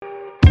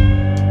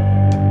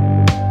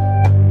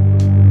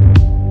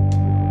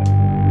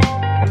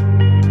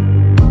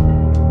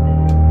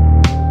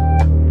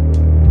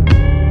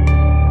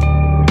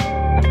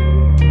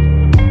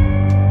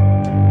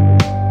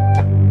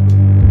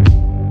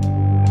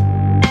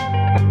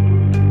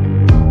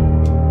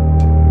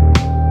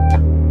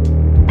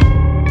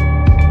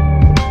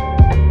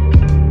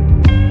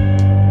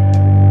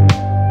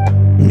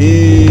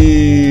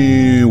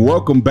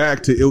Welcome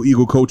back to Ill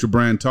Eagle Culture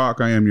Brand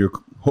Talk. I am your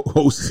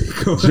host,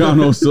 John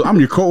Ostos. I'm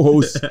your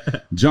co-host,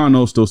 John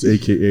Ostos,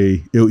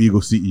 aka Ill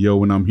Eagle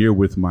CEO, and I'm here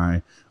with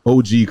my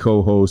OG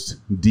co-host,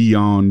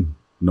 Deion,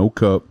 no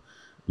cup,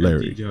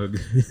 Larry. Empty jug.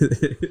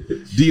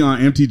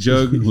 Deion, empty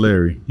jug,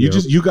 Larry.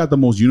 You got the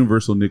most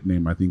universal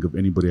nickname I think of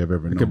anybody I've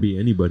ever known. It could be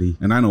anybody.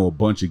 And I know a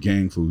bunch of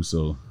gang food,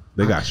 so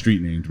they got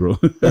street names, bro.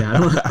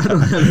 Yeah, I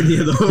don't have any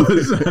of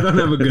those. I don't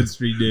have a good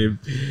street name.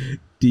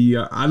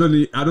 I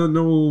don't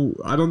know.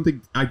 I don't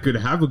think I could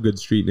have a good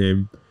street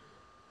name.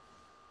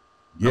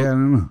 Yeah, I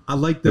don't know. I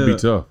like That'd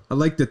be tough. I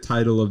like the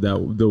title of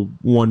the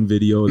one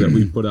video that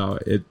we put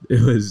out. It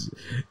was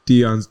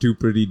Deion's too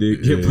pretty to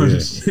get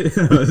punished.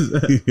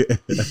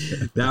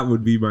 That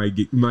would be my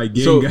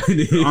gang guy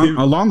name.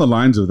 Along the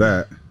lines of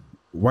that,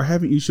 why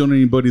haven't you shown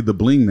anybody the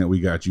bling that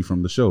we got you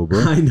from the show, bro?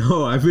 I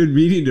know. I've been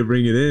meaning to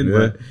bring it in,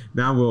 but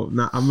now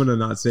I'm gonna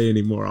not say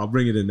anymore. I'll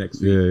bring it in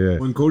next week. Yeah.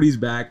 When Cody's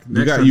back,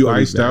 We got you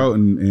iced out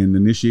and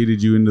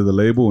initiated you into the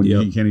label, and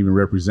you can't even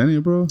represent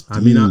it, bro.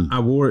 I mean, I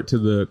wore it to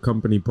the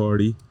company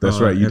party. That's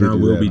right. And I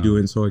will be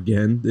doing so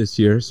again this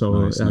year.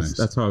 So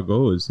that's how it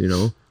goes, you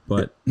know.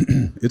 But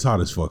it's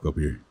hot as fuck up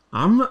here.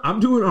 I'm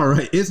doing all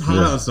right. It's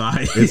hot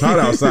outside. It's hot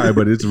outside,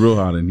 but it's real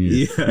hot in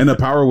here. Yeah. And the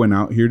power went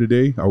out here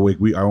today. I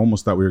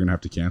almost thought we were gonna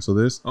have to cancel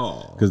this.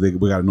 Because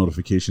we got a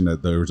notification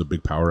that there was a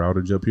big power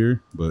outage up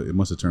here, but it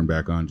must have turned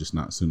back on just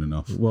not soon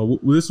enough. Well,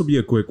 this will be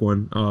a quick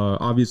one.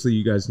 Obviously,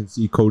 you guys can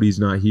see Cody's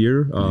not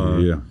here.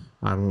 I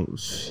don't.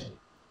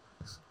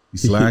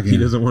 He's slacking. He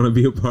doesn't want to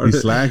be a part of it.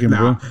 He's slacking,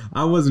 bro.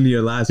 I wasn't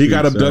here last week. He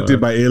got abducted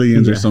by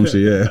aliens or some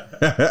shit, yeah.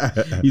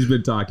 He's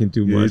been talking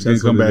too much. He's going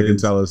to come back and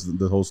tell us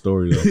the whole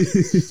story, though.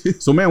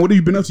 So, man, what have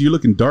you been up to? You're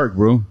looking dark,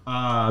 bro.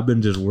 I've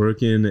been just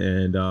working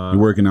and... You're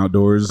working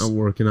outdoors? I'm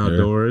working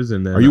outdoors.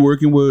 And then Are you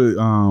working with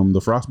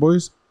the Frost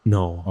Boys?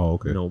 No. Oh,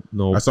 okay. No.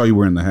 I saw you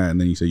wearing the hat, and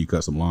then you said you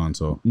cut some lawn,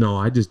 so... No,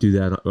 I just do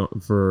that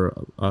for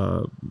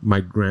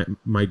my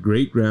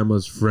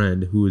great-grandma's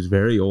friend, who is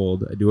very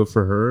old. I do it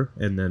for her,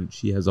 and then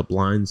she has a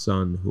blind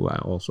son who I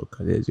also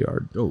cut his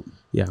yard. Oh.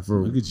 Yeah,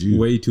 for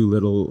way too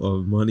little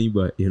of money,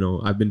 but, you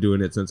know, I've been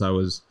doing it since I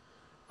was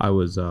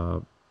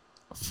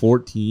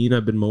 14.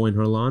 I've been mowing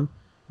her lawn,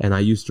 and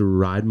I used to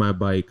ride my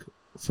bike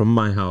from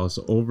my house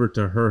over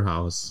to her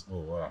house. Oh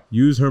wow!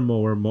 Use her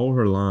mower, mow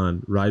her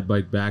lawn, ride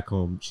bike back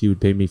home. She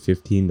would pay me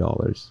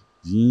 $15.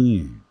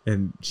 Yeah.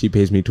 And she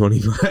pays me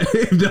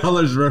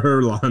 $25 for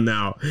her lawn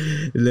now.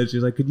 And then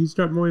she's like, "Could you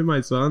start mowing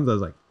my son's?" I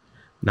was like,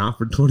 "Not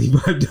for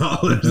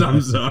 $25.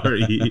 I'm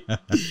sorry."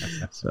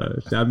 So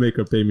I'd make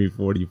her pay me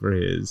 $40 for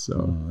his.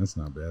 So that's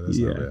not bad. That's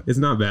not bad. It's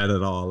not bad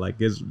at all.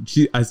 Like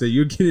I said,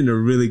 you're getting a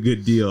really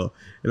good deal,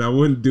 and I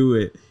wouldn't do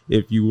it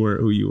if you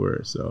weren't who you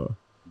were. So,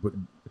 but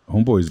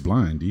homeboy's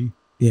blind, D.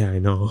 Yeah, I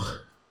know.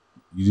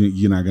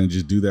 You're not gonna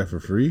just do that for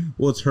free?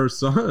 Well, it's her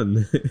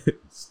son.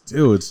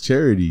 Still, it's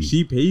charity.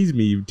 She pays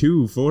me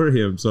too for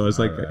him, so it's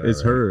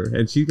it's her,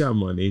 and she got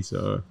money,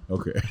 so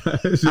okay,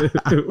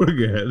 we're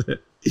good.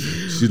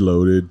 She's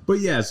loaded. But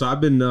yeah, so I've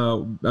been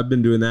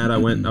doing that.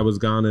 I was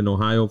gone in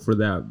Ohio for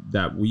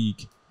that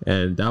week,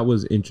 and that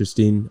was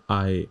interesting.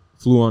 I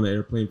flew on an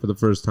airplane for the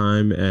first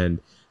time, and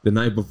the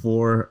night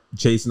before,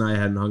 Chase and I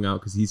hadn't hung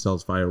out because he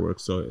sells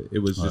fireworks, so it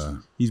was just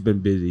he's been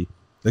busy.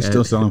 They're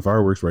still selling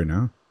fireworks right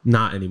now?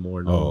 Not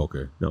anymore. No. Oh,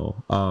 okay.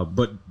 No.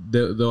 But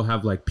they'll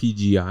have like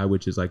PGI,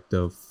 which is like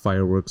the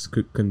fireworks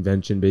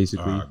convention.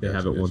 Basically, they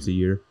have it once a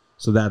year.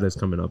 So that is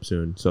coming up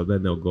soon. So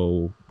then they'll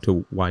go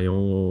to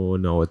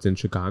Wyoming. No, it's in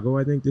Chicago,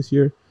 I think, this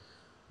year.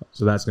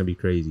 So that's gonna be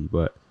crazy.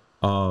 But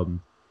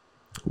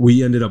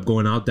we ended up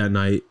going out that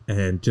night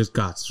and just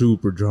got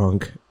super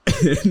drunk.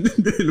 And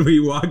then we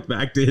walked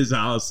back to his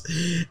house,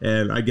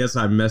 and I guess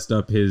I messed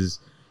up his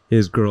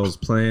girl's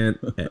plant,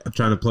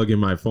 trying to plug in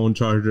my phone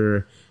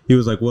charger. He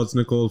was like, "What's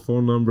Nicole's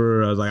phone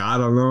number?" I was like, "I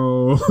don't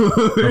know."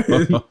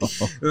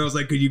 And I was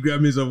like, "Could you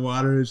grab me some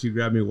water?" And she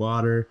grabbed me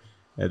water,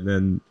 and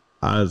then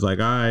I was like,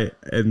 "All right."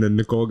 And then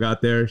Nicole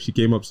got there. She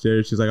came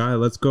upstairs. She's like, "All right,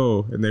 let's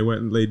go." And they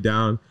went and laid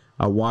down.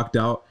 I walked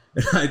out.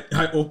 And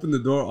I opened the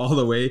door all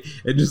the way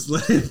and just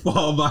let it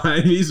fall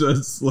behind me, so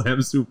it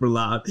slammed super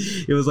loud.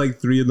 It was like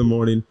 3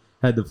 a.m.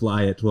 Had to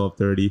fly at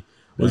 12:30.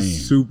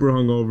 Was super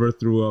hungover,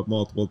 threw up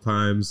multiple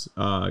times.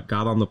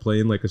 Got on the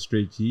plane like a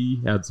straight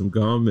G, had some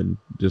gum, and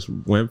just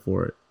went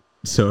for it.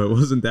 So it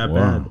wasn't that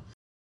bad.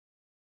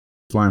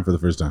 Flying for the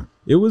first time.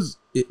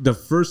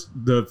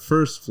 The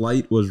first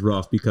flight was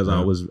rough because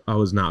I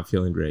was not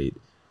feeling great.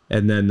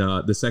 And then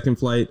the second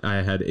flight,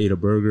 I had ate a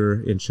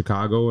burger in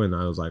Chicago, and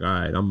I was like, all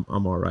right, I'm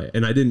all right.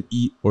 And I didn't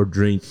eat or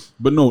drink.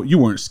 But no, you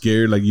weren't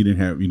scared? Like you didn't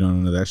have,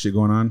 none of that shit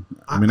going on?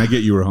 I mean, I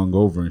get you were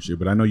hungover and shit,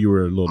 but I know you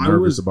were a little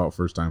nervous about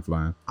first time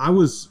flying. I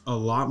was a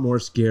lot more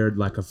scared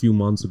like a few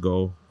months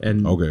ago.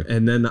 And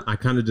then I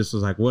kind of just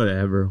was like,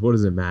 whatever, what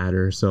does it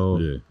matter? So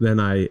then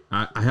I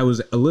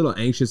was a little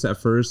anxious at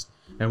first,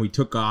 and we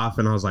took off,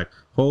 and I was like,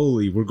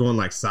 holy, we're going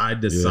like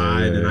side to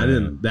side.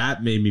 And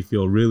that made me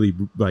feel really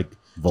like,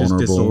 vulnerable,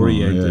 just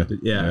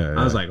disoriented.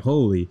 I was like,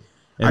 holy.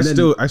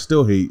 And I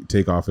still hate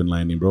takeoff and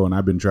landing, bro. And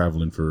I've been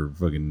traveling for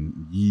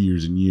fucking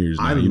years and years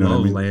now. I you know love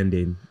what I mean?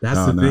 landing.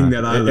 That's the thing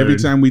that I learned. Every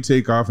time we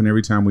take off and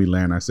every time we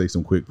land, I say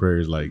some quick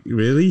prayers like,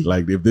 really?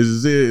 Like, if this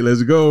is it,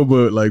 let's go.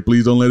 But like,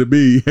 please don't let it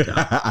be.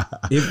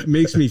 It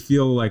makes me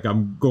feel like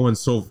I'm going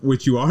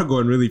which you are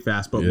going really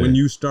fast. But when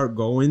you start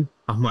going,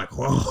 I'm like,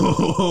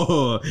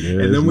 whoa.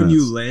 Yeah, and then when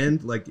you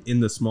land, like in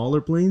the smaller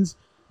planes,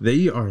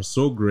 they are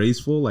so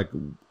graceful. Like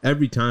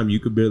every time you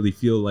could barely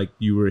feel like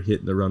you were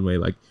hitting the runway.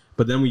 Like,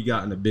 but then we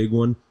got in a big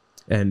one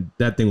and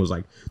that thing was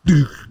like,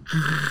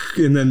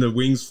 and then the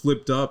wings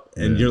flipped up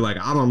and you're like,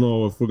 I don't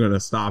know if we're going to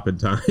stop in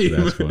time.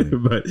 That's funny.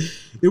 But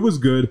it was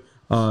good.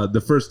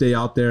 The first day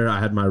out there, I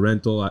had my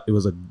rental. It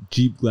was a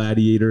Jeep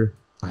Gladiator.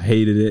 I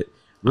hated it.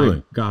 Really?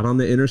 I got on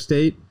the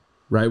interstate.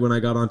 Right when I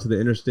got onto the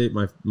interstate,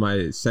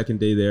 my second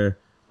day there,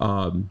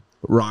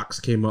 rocks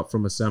came up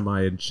from a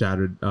semi and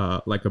shattered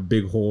like a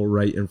big hole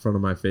right in front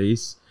of my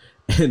face.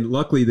 And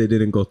luckily they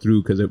didn't go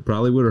through because it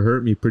probably would have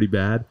hurt me pretty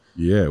bad.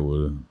 Yeah, it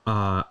would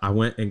have. I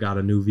went and got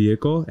a new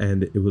vehicle,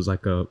 and it was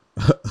like a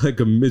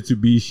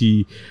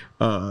Mitsubishi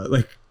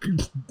like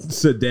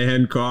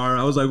sedan car.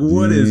 I was like,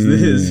 "What is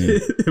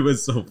this?" It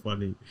was so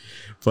funny.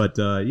 But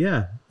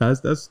yeah,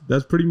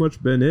 that's pretty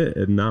much been it.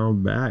 And now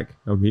I'm back.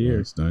 I'm here.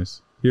 That's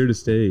nice. Here to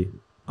stay.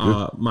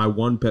 My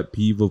one pet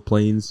peeve of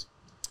planes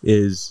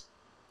is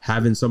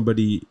having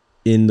somebody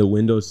in the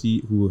window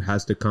seat who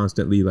has to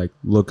constantly like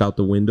look out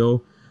the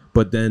window,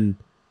 but then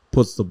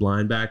puts the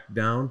blind back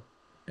down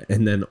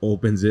and then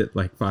opens it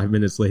like 5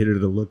 minutes later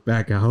to look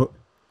back out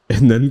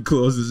and then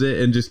closes it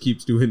and just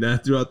keeps doing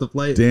that throughout the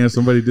flight. Damn,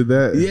 somebody did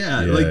that?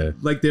 Yeah.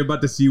 Like they're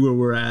about to see where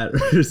we're at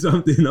or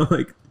something. I'm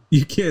like,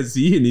 you can't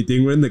see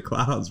anything. We're in the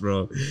clouds,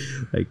 bro.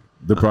 Like,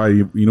 they're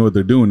probably, you know what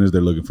they're doing is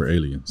they're looking for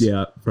aliens.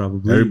 Yeah,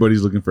 probably.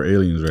 Everybody's looking for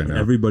aliens right now.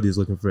 Everybody's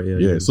looking for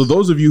aliens. Yeah. So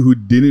those of you who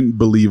didn't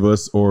believe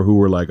us or who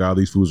were like, "Oh,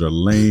 these fools are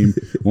lame,"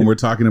 when we're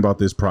talking about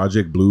this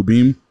Project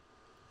Bluebeam,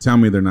 tell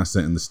me they're not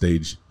setting the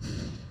stage.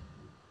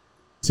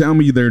 Tell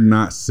me they're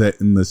not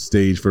setting the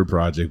stage for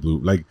Project Blue.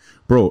 Like,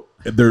 bro,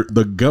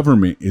 the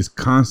government is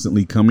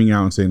constantly coming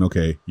out and saying,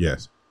 "Okay,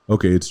 yes,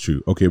 okay, it's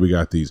true. Okay, we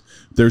got these."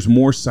 There's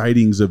more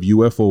sightings of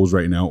UFOs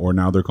right now, or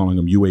now they're calling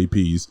them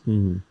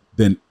UAPs.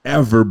 Than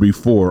ever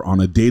before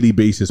on a daily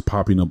basis,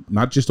 popping up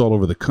not just all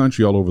over the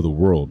country, all over the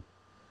world.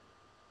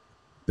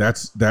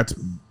 That's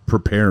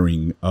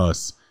preparing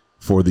us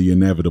for the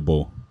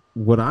inevitable.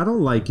 What I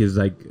don't like is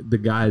like the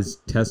guys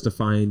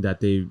testifying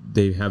that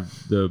they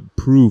have the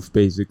proof.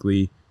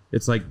 Basically,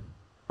 it's like,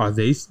 are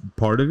they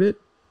part of it?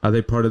 Are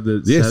they part of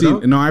the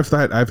setup? See, no, I've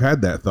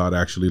had that thought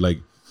actually.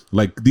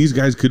 Like these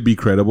guys could be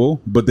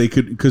credible, but they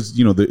could, because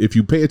you know, if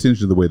you pay attention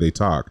to the way they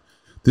talk.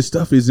 This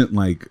stuff isn't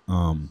like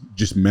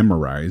just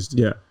memorized.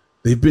 Yeah.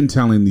 They've been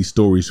telling these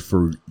stories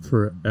for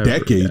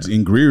decades. Yeah.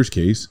 In Greer's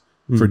case,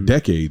 for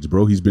decades,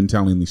 bro, he's been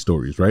telling these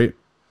stories, right?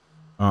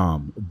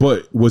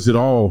 But was it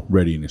all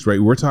readiness,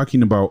 right? We're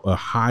talking about a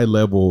high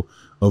level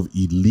of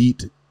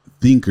elite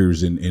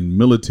thinkers and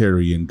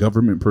military and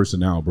government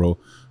personnel, bro.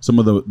 Some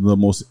of the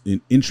most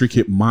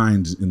intricate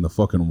minds in the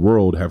fucking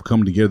world have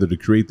come together to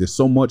create this,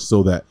 so much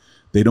so that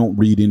they don't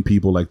read in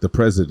people like the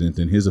president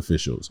and his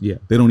officials. Yeah.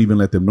 They don't even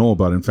let them know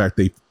about it. In fact,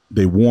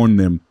 they warn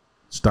them,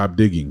 stop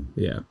digging.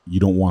 Yeah. You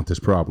don't want this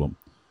problem.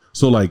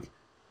 So like,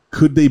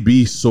 could they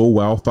be so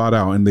well thought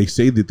out? And they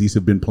say that these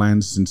have been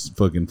planned since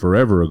fucking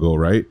forever ago,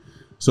 right?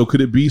 So could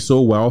it be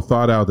so well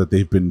thought out that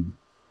they've been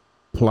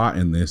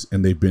plotting this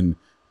and they've been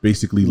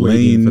basically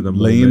laying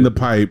the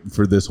pipe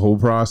for this whole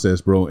process,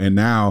 bro? And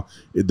now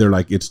they're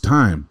like, it's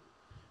time.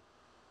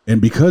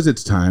 And because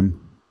it's time,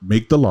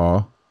 make the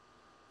law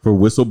for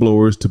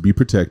whistleblowers to be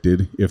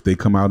protected if they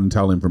come out and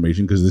tell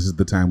information, because this is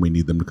the time we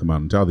need them to come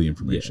out and tell the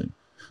information.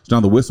 Yeah. So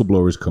now the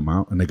whistleblowers come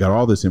out and they got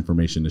all this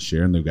information to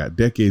share, and they've got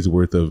decades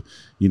worth of,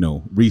 you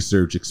know,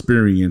 research,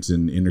 experience,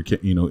 and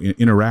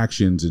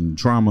interactions and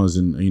traumas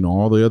and, you know,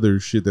 all the other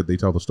shit that they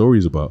tell the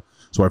stories about.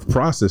 So I've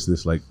processed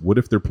this. Like, what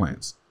if they're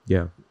plants?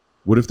 Yeah.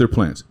 What if they're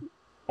plants?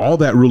 All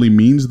that really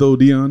means, though,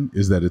 Deion,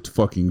 is that it's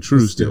fucking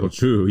true. It's still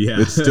true, yeah.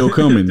 It's still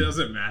coming. It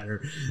doesn't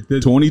matter.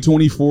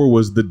 2024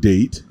 was the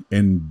date,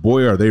 and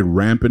boy, are they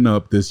ramping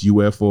up this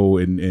UFO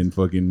and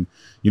fucking,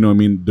 you know what I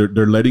mean?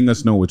 They're letting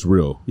us know it's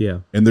real.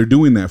 Yeah. And they're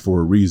doing that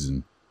for a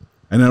reason.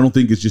 And I don't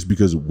think it's just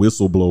because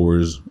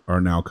whistleblowers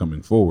are now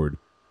coming forward.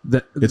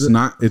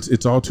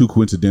 It's all too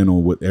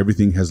coincidental what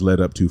everything has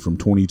led up to from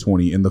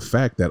 2020, and the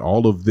fact that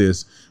all of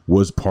this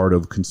was part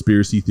of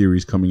conspiracy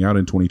theories coming out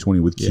in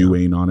 2020 with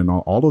QAnon and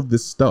all of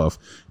this stuff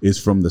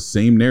is from the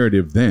same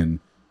narrative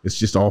then. It's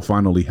just all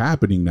finally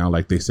happening now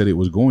like they said it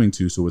was going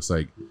to. So it's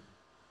like,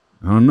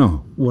 I don't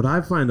know. What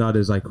I find out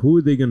is like, who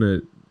are they going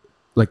to,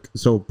 like,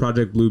 so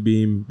Project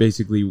Bluebeam,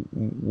 basically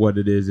what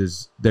it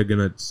is they're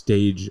going to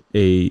stage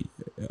an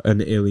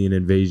alien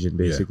invasion,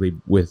 basically,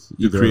 with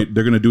either...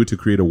 They're going to do it to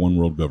create a one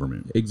world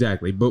government.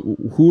 Exactly. But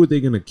who are they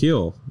going to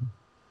kill?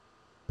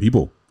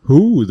 People.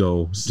 Who,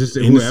 though? Just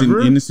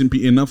innocent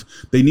enough.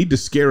 They need to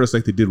scare us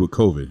like they did with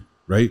COVID,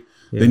 right?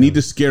 Yeah. They need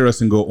to scare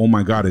us and go, oh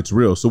my God, it's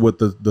real. So what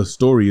the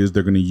story is,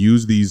 they're going to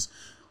use these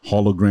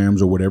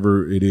holograms or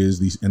whatever it is,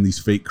 these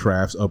fake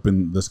crafts up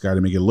in the sky to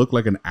make it look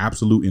like an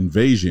absolute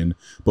invasion,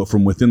 but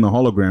from within the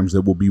holograms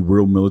there will be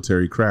real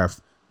military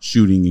craft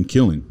shooting and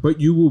killing. But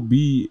you'll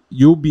be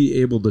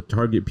able to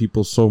target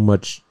people so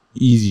much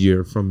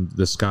easier from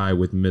the sky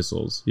with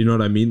missiles. You know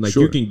what I mean? Like,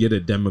 sure. You can get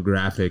a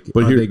demographic.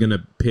 But are they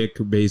gonna pick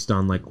based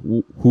on like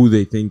who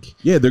they think?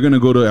 Yeah, they're gonna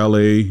go to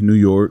LA, New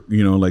York,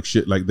 like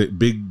shit, like the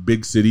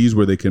big cities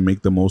where they can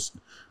make the most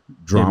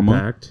drama.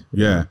 Impact.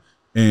 Yeah.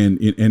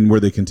 And where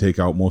they can take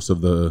out most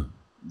of the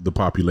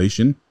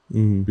population,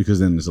 because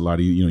then there's a lot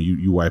of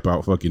you wipe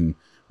out fucking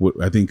what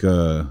I think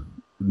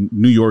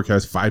New York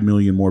has 5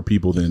 million more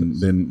people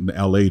than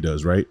LA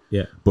does, right?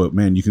 Yeah. But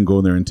man, you can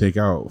go there and take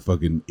out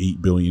fucking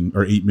 8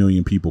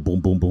 million people,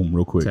 boom, boom, boom,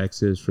 real quick.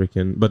 Texas,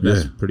 freaking, but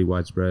that's pretty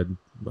widespread.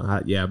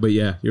 But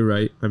yeah, you're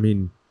right. I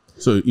mean,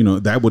 so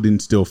that would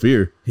instill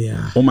fear.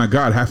 Yeah. Oh my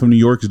God, half of New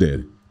York's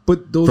dead.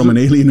 But from an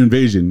alien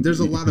invasion. There's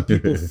a lot of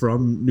people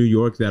from New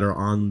York that are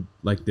on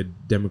like the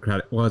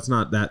Democratic. Well, it's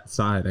not that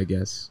side, I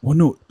guess. Well,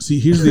 no. See,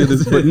 here's the other.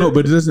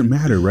 But it doesn't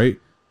matter, right?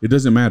 It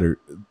doesn't matter.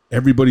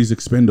 Everybody's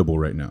expendable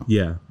right now.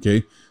 Yeah.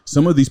 Okay.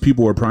 Some of these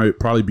people are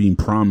probably being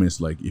promised,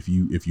 like, if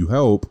you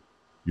help,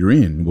 you're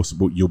in.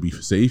 You'll be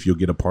safe. You'll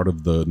get a part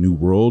of the new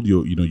world.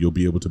 You'll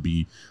be able to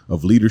be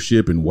of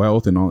leadership and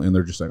wealth and all. And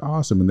they're just like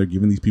awesome. And they're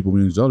giving these people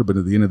millions of dollars. But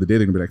at the end of the day,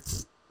 they're gonna be like,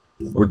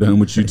 we're done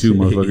with you too,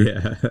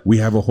 motherfucker. Yeah. We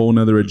have a whole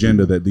nother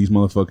agenda that these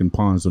motherfucking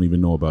pawns don't even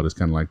know about. It's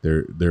kind of like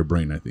their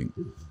brain, I think.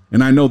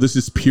 And I know this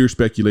is pure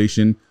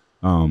speculation,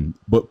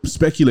 but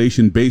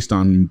speculation based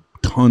on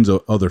tons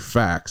of other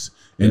facts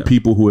and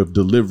people who have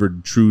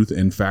delivered truth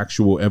and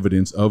factual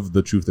evidence of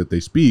the truth that they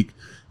speak.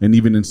 And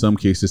even in some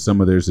cases,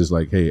 some of theirs is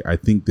like, hey, I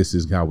think this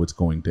is how it's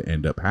going to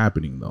end up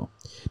happening, though.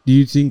 Do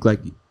you think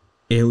like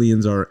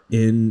aliens are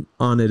in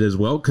on it as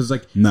well? Because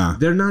like, nah,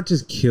 they're not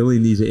just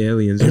killing these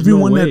aliens.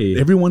 Everyone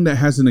that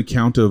has an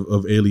account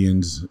of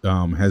aliens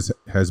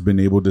has been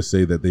able to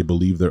say that they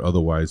believe they're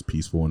otherwise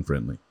peaceful and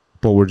friendly.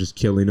 But we're just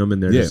killing them,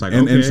 and they're just like,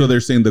 and so they're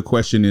saying the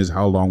question is,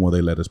 how long will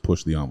they let us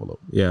push the envelope?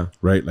 Yeah,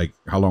 right. Like,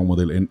 how long will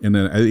they? And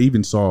then I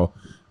even saw,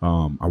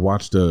 I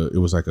watched it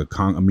was like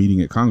a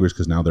meeting at Congress,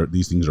 because now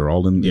these things are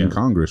all in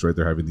Congress, right?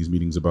 They're having these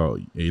meetings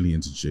about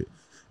aliens and shit.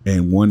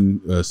 And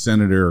one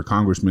senator or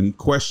congressman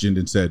questioned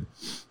and said,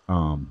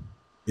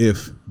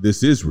 if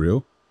this is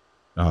real,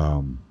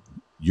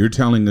 you're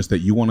telling us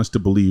that you want us to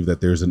believe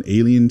that there's an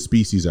alien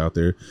species out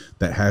there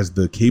that has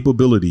the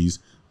capabilities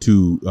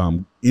to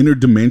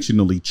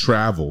interdimensionally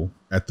travel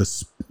at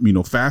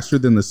the faster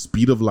than the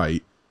speed of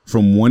light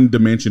from one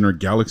dimension or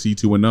galaxy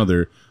to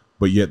another,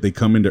 but yet they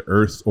come into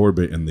Earth's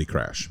orbit and they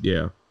crash.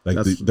 Yeah. Like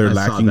they're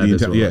lacking the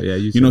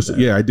intelligence.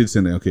 Yeah, I did say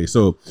that. Okay,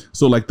 so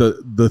like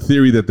the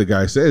theory that the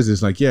guy says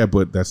is like, yeah,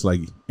 but that's like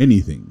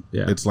anything.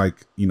 Yeah, it's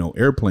like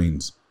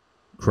airplanes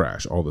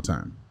crash all the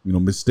time.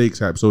 Mistakes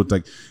happen. So it's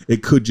like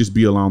it could just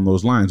be along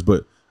those lines.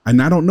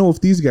 And I don't know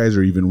if these guys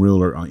are even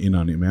real or in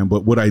on it, man.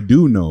 But what I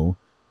do know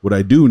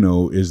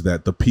is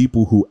that the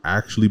people who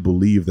actually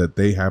believe that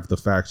they have the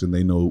facts and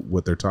they know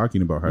what they're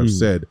talking about have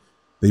said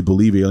they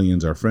believe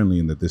aliens are friendly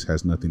and that this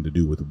has nothing to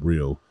do with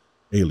real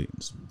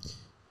aliens.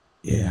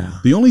 Yeah.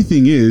 The only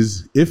thing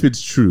is, if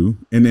it's true,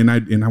 and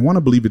I want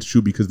to believe it's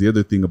true, because the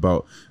other thing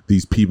about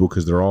these people,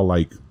 because they're all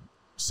like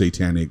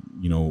satanic,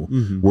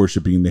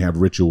 worshiping, they have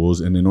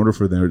rituals, and in order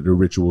for their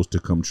rituals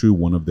to come true,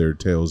 one of their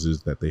tales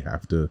is that they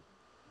have to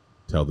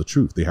tell the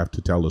truth. They have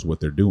to tell us what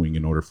they're doing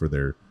in order for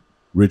their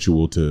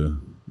ritual to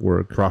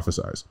work,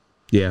 prophesize.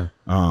 Yeah.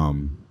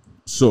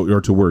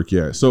 Or to work.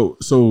 Yeah.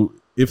 So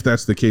if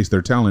that's the case,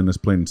 they're telling us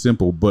plain and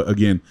simple. But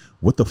again,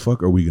 what the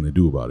fuck are we going to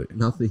do about it?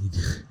 Nothing.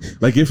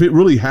 Like, if it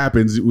really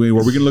happens, we're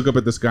going to look up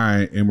at the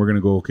sky and we're going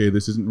to go, okay,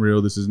 this isn't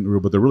real,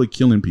 but they're really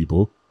killing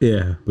people.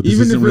 Yeah. But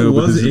even if it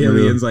was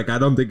aliens, like, I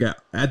don't think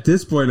at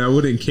this point I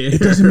wouldn't care. It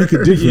doesn't make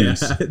a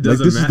difference. Yeah, it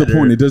doesn't matter. Is the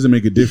point. It doesn't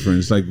make a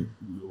difference. Like,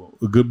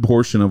 a good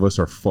portion of us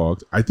are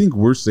fucked. I think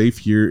we're safe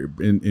here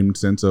in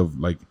sense of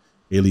like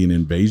alien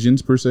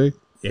invasions per se.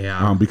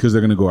 Yeah, because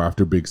they're going to go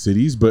after big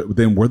cities, but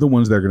then we're the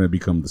ones that are going to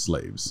become the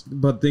slaves.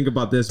 But think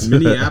about this.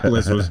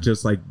 Minneapolis was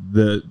just like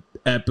the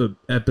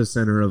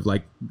epicenter of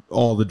like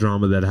all the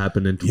drama that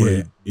happened in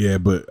 20. Yeah,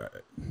 but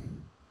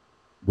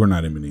we're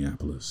not in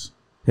Minneapolis.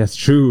 That's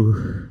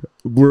true.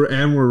 We're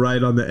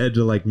right on the edge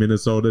of like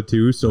Minnesota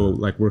too. So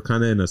like we're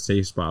kind of in a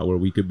safe spot where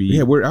we could be.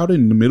 Yeah, we're out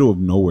in the middle of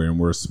nowhere and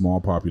we're a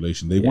small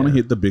population. They want to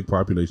hit the big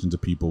populations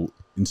of people,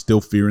 instill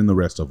fear in the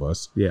rest of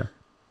us. Yeah.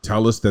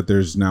 Tell us that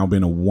there's now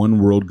been a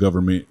one world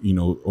government,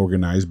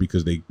 organized,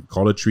 because they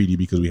call a treaty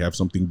because we have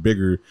something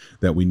bigger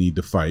that we need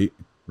to fight,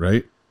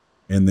 right?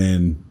 And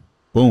then,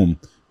 boom,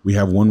 we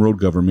have one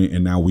world government,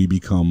 and now we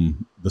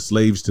become the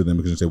slaves to them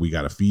because they say, we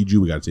got to feed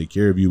you, we got to take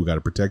care of you, we got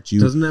to protect you.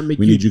 Doesn't that make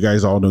we need you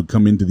guys all to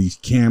come into these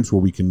camps where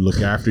we can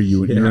look after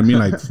you. You know what I mean?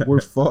 Like, we're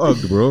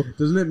fucked, bro.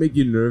 Doesn't that make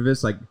you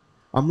nervous? Like,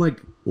 I'm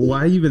like,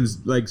 why even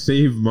like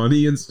save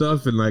money and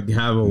stuff and like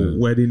have a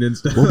wedding and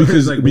stuff? Well,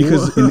 because like,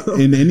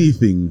 in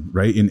anything,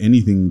 right? In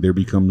anything, there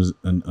becomes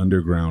an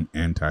underground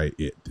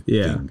anti-it.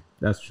 Yeah, thing.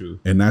 That's true.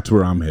 And that's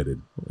where I'm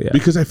headed. Yeah.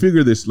 Because I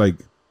figure this, like,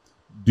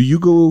 do you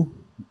go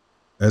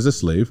as a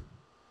slave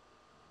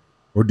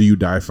or do you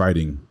die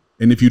fighting?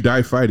 And if you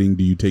die fighting,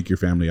 do you take your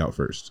family out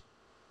first?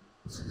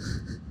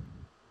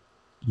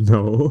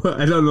 No,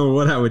 I don't know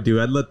what I would do.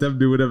 I'd let them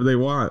do whatever they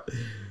want.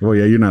 Well,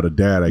 yeah, you're not a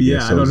dad, I guess. Yeah,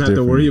 so I don't have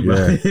to worry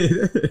about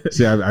it.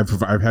 See,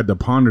 I've had to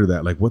ponder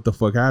that. Like, what the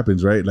fuck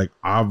happens, right? Like,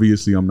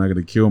 obviously, I'm not going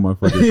to kill my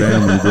fucking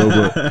family,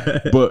 bro.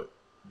 But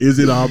is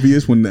it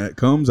obvious when that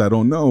comes? I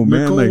don't know,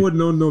 man. Nicole like, would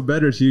know no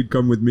better. She'd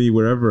come with me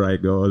wherever I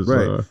go. So.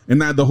 Right.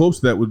 And the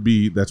hopes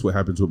that's what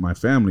happens with my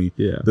family.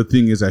 Yeah. The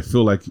thing is, I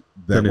feel like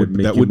that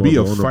would be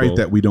a fight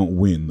that we don't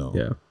win, though.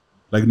 Yeah.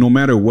 Like, no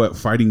matter what,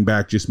 fighting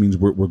back just means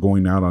we're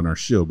going out on our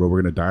shield, bro.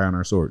 We're going to die on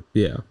our sword.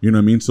 Yeah. You know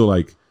what I mean? So,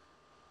 like,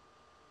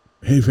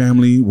 hey,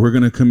 family, we're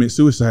going to commit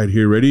suicide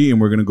here, ready? And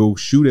we're going to go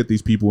shoot at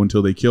these people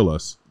until they kill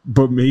us.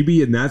 But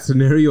maybe in that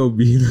scenario,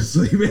 being a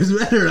slave is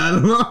better. I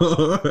don't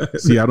know.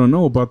 See, I don't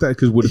know about that,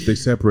 because what if they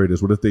separate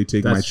us? What if they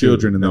take my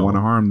children and they want to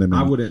harm them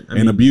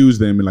and abuse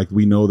them? And like,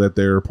 we know that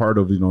they're part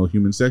of,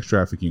 human sex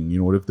trafficking.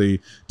 What if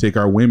they take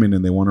our women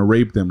and they want to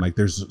rape them? Like,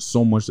 there's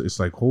so much. It's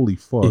like, holy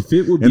fuck.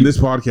 And this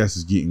podcast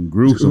is getting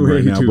gruesome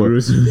right now.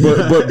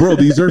 But bro,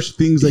 these are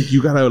things like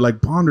you gotta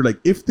like ponder. Like,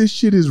 if this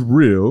shit is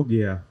real,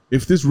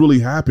 if this really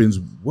happens,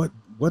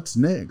 what's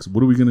next?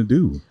 What are we gonna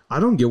do? I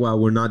don't get why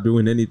we're not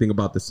doing anything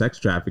about the sex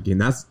trafficking.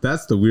 That's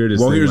the weirdest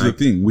thing. Well, here's the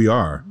thing. We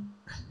are.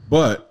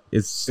 But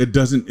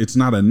it's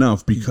not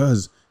enough,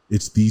 because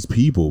it's these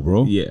people,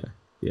 bro. Yeah.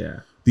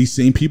 Yeah. These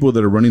same people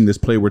that are running this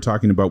play we're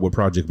talking about with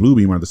Project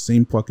Bluebeam are the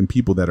same fucking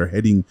people that are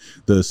heading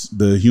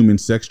the human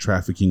sex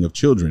trafficking of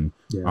children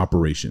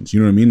operations.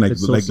 You know what I mean?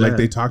 Like, like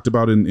they talked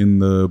about in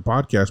the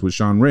podcast with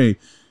Sean Ray,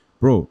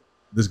 bro.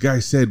 This guy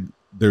said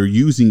they're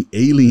using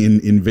alien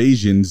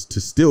invasions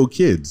to steal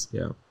kids.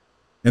 Yeah.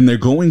 And they're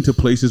going to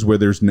places where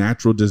there's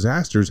natural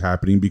disasters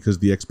happening, because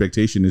the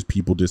expectation is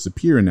people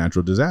disappear in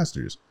natural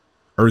disasters.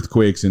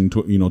 Earthquakes and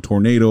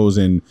tornadoes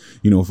and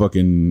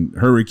fucking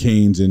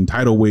hurricanes and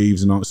tidal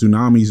waves and all,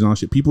 tsunamis and all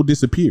shit. People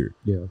disappear.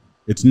 Yeah.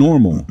 It's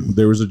normal.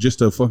 There was just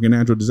a fucking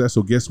natural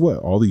disaster. So guess what?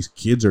 All these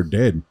kids are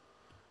dead.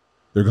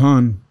 They're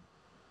gone.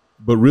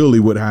 But really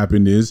what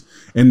happened is,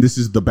 and this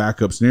is the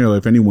backup scenario,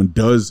 if anyone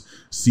does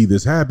see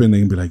this happen, they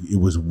can be like, it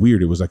was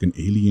weird. It was like an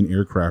alien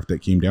aircraft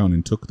that came down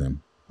and took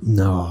them.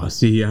 No,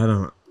 see, I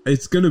don't.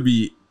 It's gonna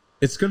be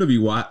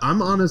wild.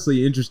 I'm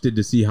honestly interested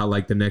to see how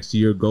like the next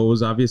year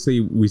goes.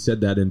 Obviously, we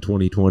said that in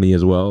 2020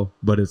 as well,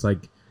 but it's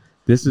like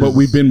But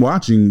we've been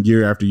watching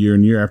year after year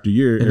and year after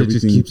year. And it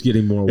just keeps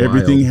getting more wild.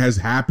 Everything has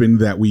happened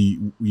that we,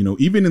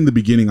 even in the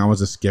beginning, I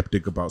was a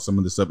skeptic about some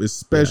of this stuff,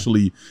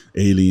 especially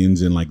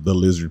aliens and like the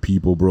lizard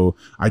people, bro.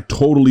 I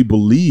totally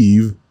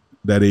believe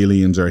that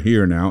aliens are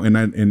here now. And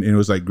it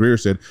was like Greer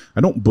said,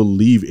 I don't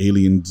believe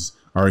aliens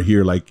are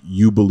here like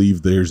you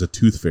believe there's a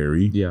tooth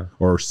fairy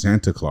or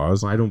Santa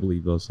Claus. Well, I don't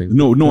believe those things.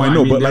 No, I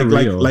know, but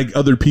like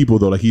other people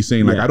though, like he's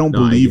saying, like I don't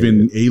believe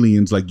in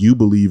aliens like you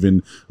believe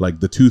in like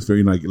the tooth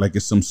fairy, like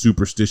it's some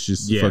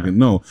superstitious fucking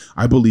no.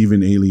 I believe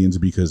in aliens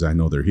because I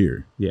know they're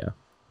here. Yeah.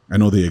 I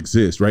know they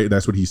exist, right?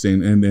 That's what he's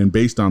saying. And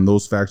based on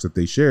those facts that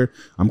they share,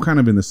 I'm kind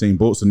of in the same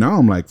boat. So now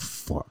I'm like,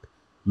 fuck,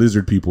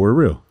 lizard people are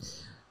real.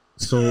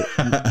 So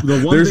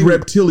there's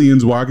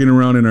reptilians walking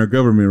around in our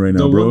government right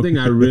now, bro. The one thing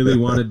I really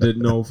wanted to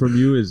know from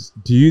you is,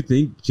 do you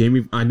think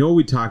Jamie? I know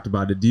we talked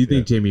about it. Do you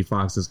think Jamie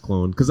Foxx is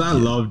cloned? Because I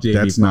love Jamie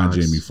Foxx. That's not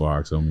Jamie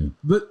Foxx, I mean.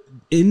 But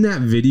in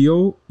that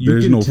video, you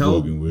can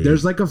tell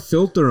there's like a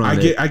filter on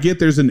it. I get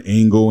there's an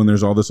angle and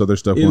there's all this other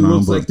stuff going on. It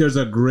looks like there's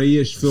a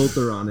grayish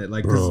filter on it.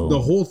 Like the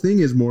whole thing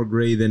is more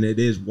gray than it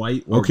is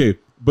white. Or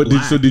but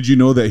did you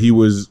know that he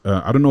was?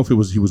 I don't know if it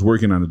was he was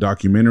working on a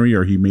documentary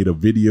or he made a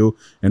video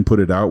and put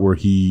it out where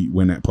he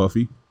went at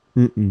Puffy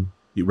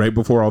right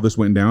before all this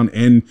went down.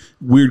 And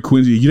weird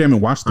coincidence, you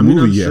haven't watched the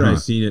movie yet.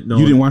 I've seen it. No,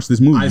 you didn't watch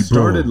this movie. I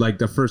started like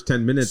the first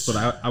 10 minutes, but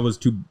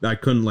I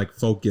couldn't like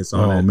focus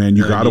on it. Oh man,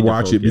 you got to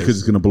watch it because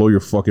it's gonna blow your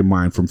fucking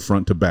mind from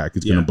front to back.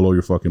 It's gonna blow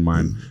your fucking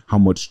mind how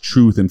much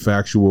truth and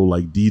factual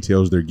like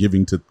details they're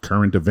giving to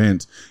current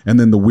events. And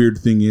then the weird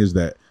thing is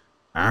that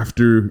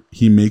after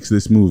he makes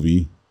this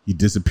movie, he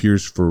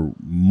disappears for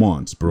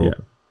months, bro. Yeah.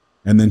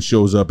 And then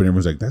shows up and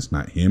everyone's like, that's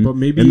not him. But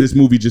maybe, and this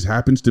movie just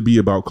happens to be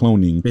about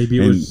cloning.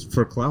 Maybe it was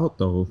for clout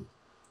though.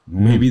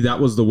 Maybe that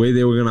was the way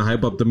they were going to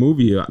hype up the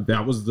movie.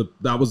 That was the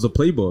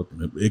playbook.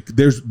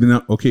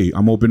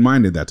 I'm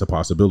open-minded. That's a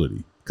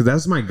possibility. Because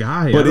that's my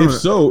guy. But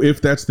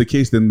if that's the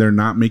case, then they're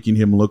not making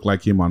him look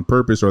like him on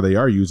purpose, or they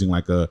are using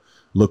like a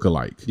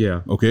look-alike.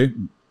 Yeah. Okay.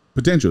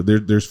 Potential.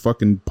 There's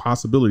fucking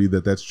possibility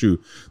that's true.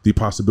 The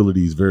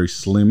possibility is very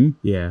slim.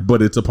 Yeah.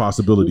 But it's a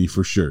possibility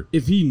for sure.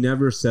 If he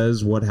never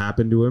says what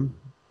happened to him,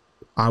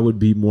 I would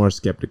be more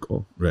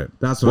skeptical. Right.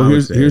 That's what I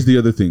would say. Here's the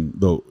other thing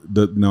though.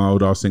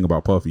 I was saying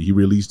about Puffy. He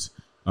released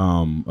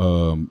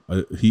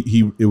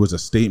it was a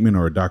statement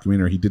or a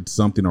documentary. He did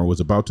something or was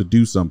about to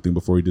do something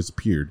before he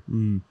disappeared.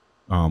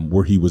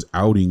 Where he was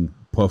outing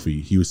Puffy.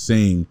 He was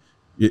saying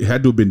it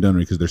had to have been done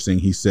because they're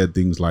saying he said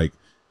things like,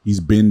 He's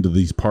been to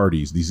these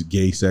parties, these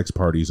gay sex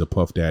parties of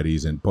Puff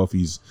Daddies, and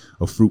Puffy's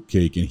a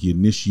fruitcake, and he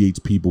initiates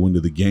people into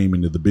the game,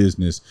 into the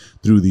business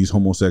through these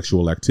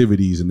homosexual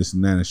activities and this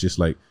and that. It's just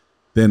like,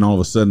 then all of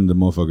a sudden the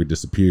motherfucker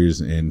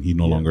disappears and he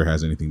no longer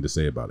has anything to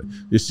say about it.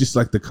 It's just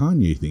like the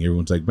Kanye thing.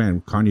 Everyone's like,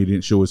 man, Kanye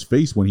didn't show his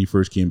face when he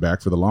first came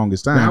back for the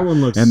longest time. That one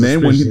looks and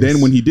then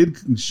suspicious. when he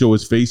did show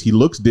his face, he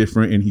looks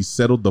different and he's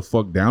settled the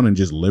fuck down and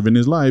just living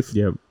his life.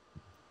 Yep.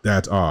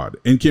 That's odd.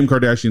 And Kim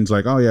Kardashian's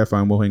like, oh yeah,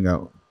 fine, we'll hang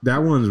out.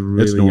 That one's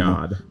really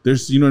odd.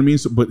 There's, you know what I mean?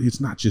 So, but it's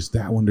not just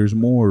that one. There's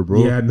more,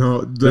 bro. Yeah,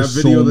 no. That There's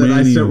video so that I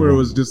many sent where it of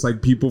was them. just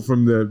like people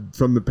from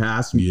the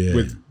past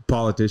with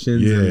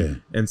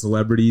politicians and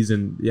celebrities,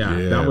 and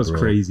that was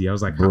crazy. I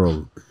was like,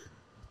 bro,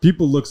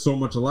 people look so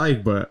much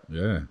alike, but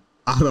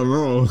I don't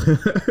know.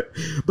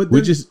 But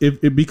which is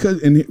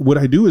because what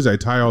I do is I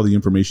tie all the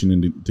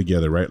information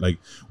together, right? Like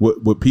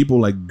what people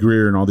like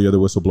Greer and all the other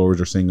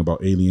whistleblowers are saying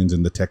about aliens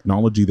and the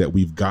technology that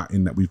we've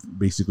gotten, that we've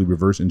basically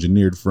reverse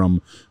engineered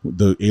from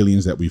the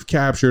aliens that we've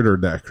captured or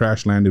that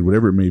crash landed,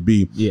 whatever it may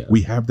be. Yeah,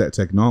 we have that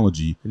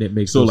technology, and it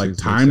makes so like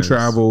time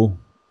travel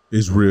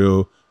is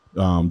real.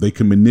 They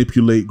can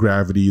manipulate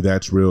gravity.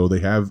 That's real. They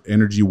have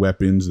energy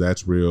weapons.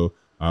 That's real.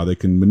 They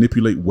can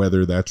manipulate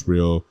weather. That's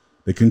real.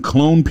 They can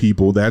clone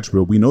people. That's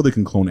real. We know they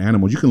can clone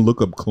animals. You can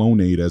look up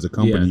Clonade as a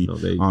company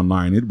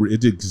online.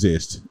 It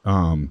exists.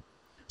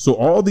 So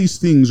all these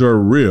things are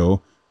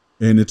real,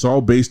 and it's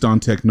all based on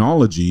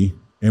technology.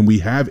 And we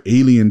have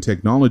alien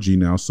technology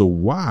now. So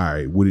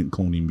why wouldn't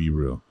cloning be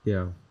real?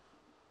 Yeah.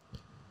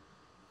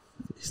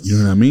 You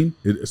know what I mean?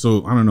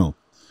 So I don't know.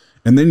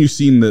 And then you've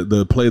seen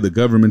the play the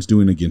government's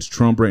doing against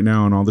Trump right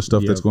now and all the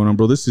stuff that's going on,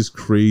 bro. This is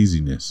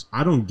craziness.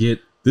 I don't get.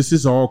 This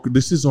is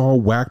all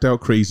whacked out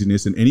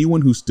craziness, and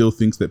anyone who still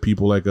thinks that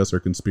people like us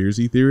are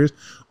conspiracy theorists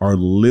are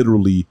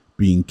literally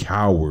being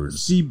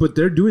cowards. See, but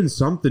they're doing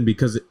something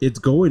because it's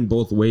going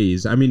both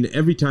ways. I mean,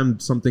 every time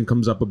something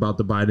comes up about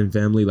the Biden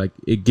family, like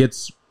it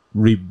gets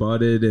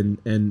rebutted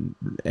and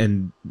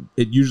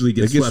it usually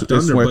gets swept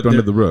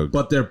under the rug.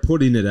 But they're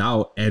putting it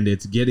out, and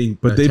it's getting.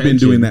 But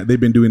attention. They've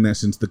been doing that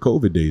since the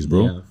COVID days,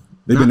 bro. Yeah.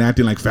 They've been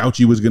acting like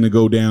Fauci was going to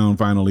go down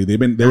finally. They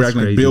were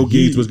acting like Bill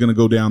Gates was going to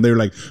go down. They were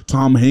like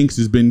Tom Hanks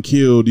has been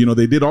killed. You know,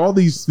 they did all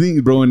these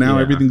things, bro, and now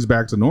everything's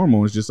back to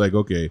normal. It's just like,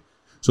 okay.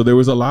 So there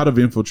was a lot of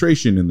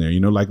infiltration in there, you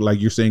know,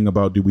 like you're saying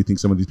about, do we think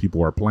some of these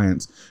people are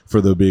plants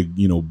for the big,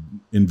 you know,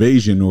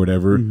 invasion or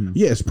whatever? Mm-hmm.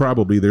 Yes,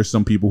 probably. There's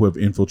some people who have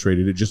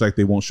infiltrated it, just like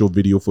they won't show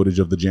video footage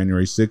of the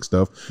January 6th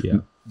stuff. Yeah.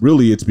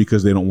 Really, it's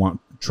because they don't want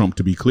Trump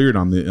to be cleared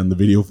on the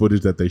video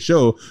footage that they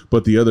show.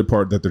 But the other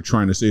part that they're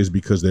trying to say is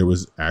because there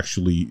was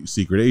actually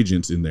secret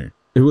agents in there.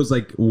 It was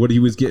like what he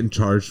was getting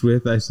charged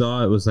with. I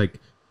saw it was like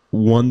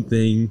one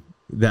thing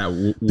that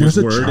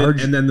was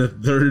worded, and then the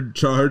third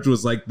charge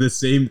was like the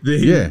same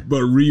thing, but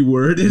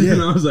reworded.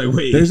 And I was like,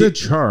 wait, there's a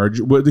charge.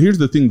 Well, here's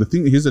the thing.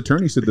 His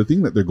attorney said the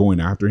thing that they're going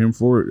after him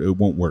for, it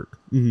won't work.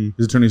 Mm-hmm.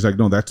 His attorney's like,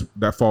 no,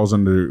 that falls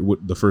under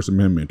the First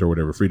Amendment or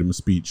whatever, freedom of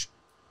speech,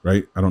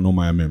 right? I don't know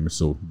my amendment,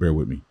 so bear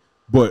with me.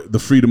 But the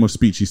freedom of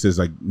speech, he says,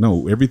 like,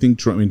 no, everything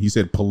Trump, and he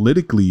said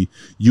politically,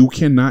 you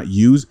cannot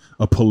use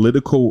a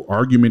political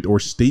argument or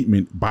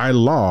statement by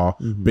law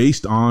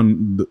based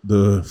on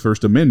the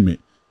First Amendment.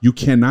 You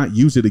cannot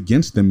use it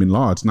against them in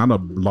law. It's not a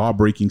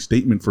law-breaking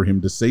statement for him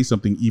to say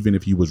something, even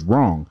if he was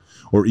wrong,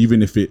 or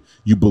even if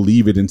you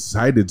believe it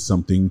incited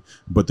something.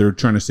 But they're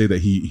trying to say that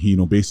he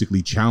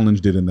basically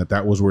challenged it, and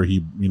that was where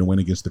he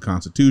went against the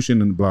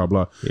Constitution and blah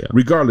blah. Yeah.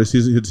 Regardless,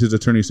 his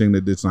attorney saying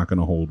that it's not going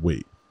to hold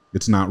weight.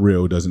 It's not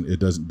real. It doesn't.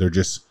 They're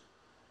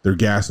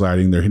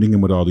gaslighting. They're hitting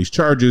him with all these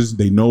charges.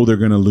 They know they're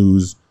going to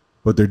lose,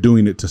 but they're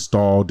doing it to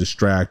stall,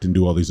 distract, and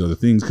do all these other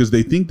things because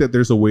they think that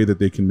there's a way that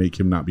they can make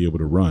him not be able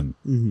to run.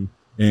 Mm-hmm.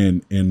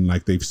 And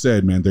like they've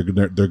said, man,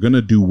 they're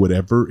gonna do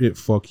whatever it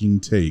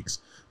fucking takes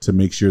to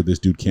make sure this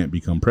dude can't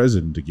become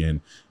president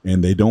again.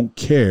 And they don't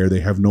care.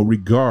 They have no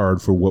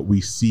regard for what we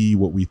see,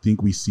 what we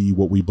think we see,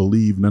 what we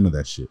believe. None of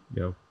that shit.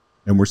 Yeah.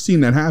 And we're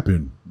seeing that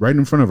happen right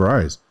in front of our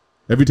eyes.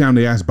 Every time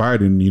they ask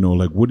Biden,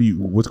 like,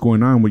 what's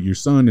going on with your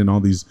son and all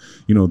these,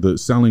 the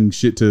selling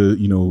shit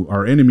to,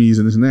 our enemies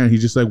and this and that.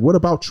 He's just like, what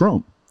about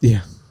Trump?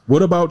 Yeah.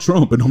 What about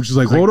Trump? And I'm just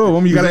like, hold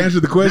on, you got to answer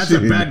the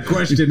question. That's a bad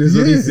question, is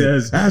what he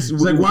says. It's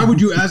like, why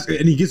would you ask?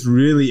 And he gets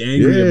really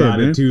angry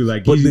about it too.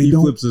 Like, he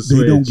flips a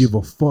switch. They don't give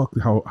a fuck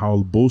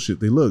how bullshit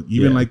they look.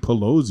 Even like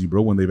Pelosi,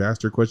 bro, when they've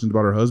asked her questions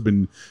about her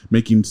husband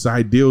making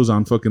side deals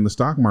on fucking the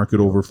stock market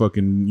over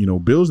fucking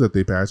bills that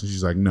they passed, and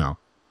she's like, no,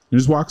 and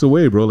just walks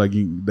away, bro. Like,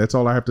 that's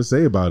all I have to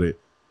say about it.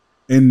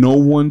 And no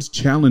one's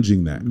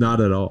challenging that. Not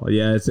at all.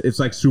 Yeah, it's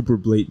like super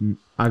blatant.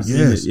 I've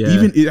seen it.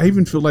 Yeah. I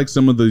even feel like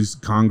some of these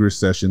Congress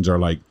sessions are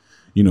like,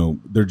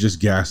 they're just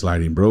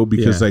gaslighting, bro,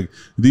 because like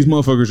these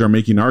motherfuckers are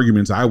making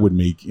arguments I would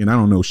make, and I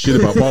don't know shit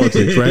about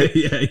politics, right?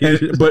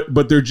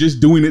 But they're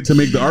just doing it to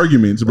make the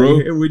arguments, bro.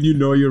 Like, when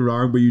you're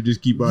wrong, but you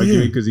just keep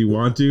arguing because you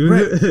want to.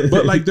 Right.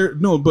 But like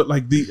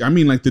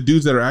the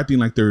dudes that are acting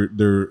like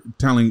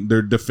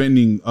they're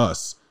defending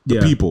us, the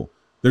people.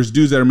 There's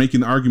dudes that are making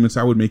the arguments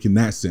I would make in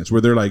that sense,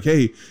 where they're like,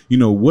 hey,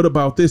 what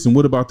about this and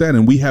what about that?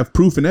 And we have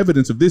proof and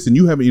evidence of this, and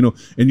you haven't,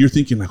 and you're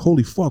thinking like,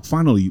 holy fuck,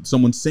 finally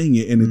someone's saying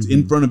it and it's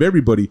in front of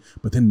everybody,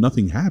 but then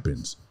nothing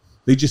happens.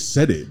 They just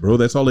said it, bro.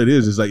 That's all it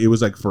is. It's like, it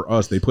was like for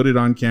us, they put it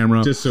on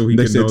camera just so we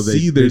they can said, know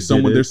see, there's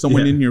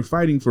someone in here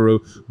fighting for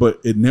but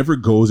it never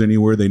goes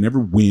anywhere. They never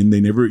win. They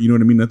never, you know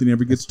what I mean? Nothing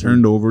ever gets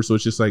turned over. So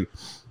it's just like,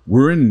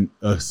 we're in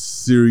a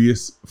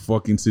serious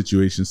fucking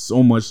situation.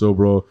 So much so,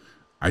 bro,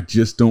 I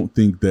just don't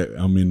think that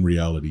I'm in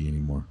reality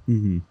anymore.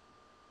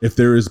 If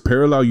there is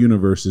parallel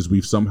universes,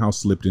 we've somehow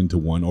slipped into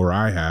one, or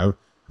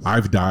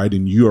I've died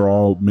and you are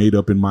all made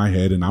up in my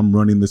head and I'm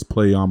running this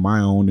play on my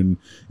own, and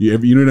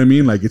you know what I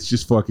mean? Like, it's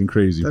just fucking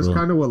crazy. That's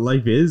kind of what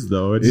life is,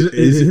 though.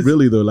 Is it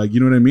really, though? Like, you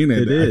know what I mean?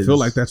 I feel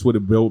like that's what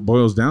it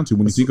boils down to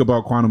when you think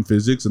about quantum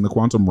physics and the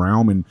quantum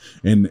realm and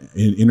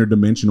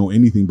interdimensional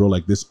anything, bro.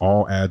 Like, this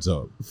all adds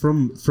up.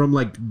 From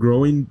like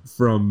growing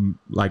from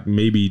like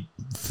maybe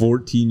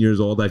 14 years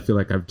old, I feel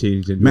like I've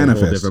changed into a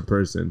whole different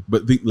person.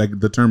 But like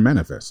the term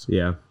manifest.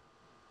 Yeah.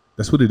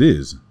 That's what it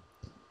is.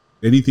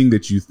 Anything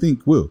that you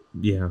think will.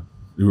 Yeah.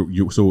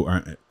 So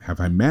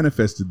have I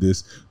manifested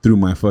this through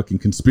my fucking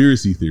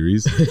conspiracy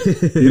theories?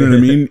 You know what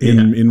I mean?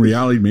 In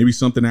reality, maybe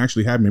something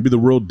actually happened. Maybe the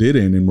world did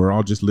end and we're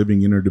all just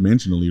living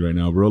interdimensionally right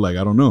now, bro. Like,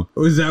 I don't know.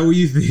 Is that what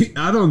you think?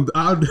 I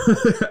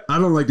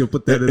don't like to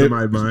put that into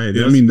my mind.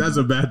 That's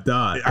a bad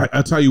thought.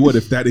 I'll tell you what,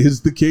 if that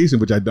is the case, and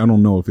which I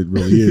don't know if it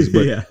really is,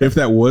 but if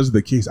that was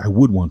the case, I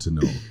would want to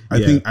know.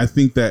 I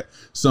think that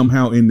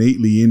somehow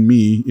innately in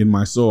me, in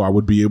my soul, I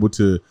would be able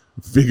to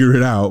figure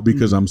it out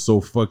because I'm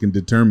so fucking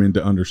determined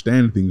to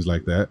understand things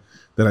like that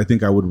I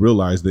think I would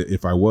realize that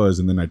if I was,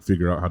 and then I'd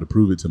figure out how to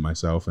prove it to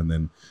myself, and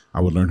then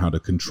I would learn how to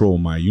control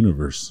my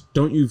universe.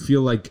 Don't you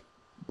feel like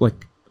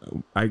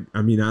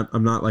I mean,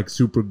 I'm not like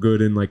super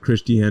good in like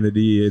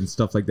Christianity and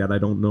stuff like that. I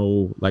don't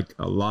know like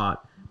a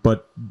lot,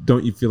 but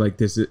don't you feel like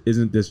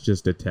isn't this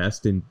just a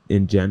test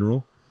in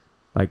general?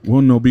 Like,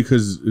 well, no,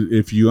 because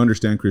if you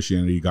understand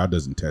Christianity, God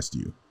doesn't test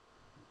you.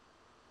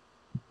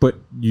 But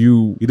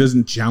he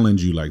doesn't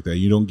challenge you like that.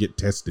 You don't get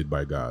tested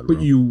by God.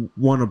 But you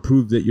want to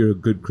prove that you're a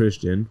good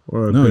Christian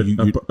or a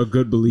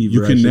good believer.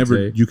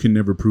 You can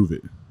never prove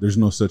it. There's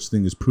no such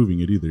thing as proving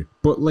it either.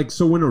 But like,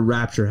 so when a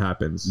rapture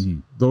happens,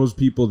 those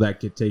people that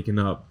get taken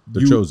up,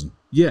 they're chosen.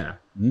 Yeah.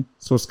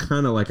 So it's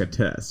kind of like a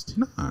test.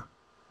 Nah,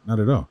 not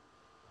at all.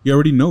 He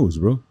already knows,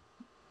 bro.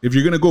 If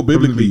you're gonna go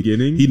biblically,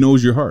 he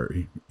knows your heart.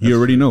 He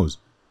already knows.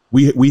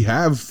 We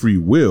have free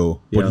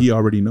will, but he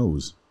already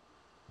knows.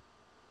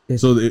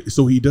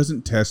 So he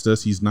doesn't test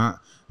us.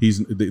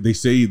 They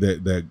say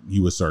that he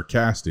was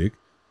sarcastic,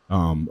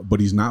 but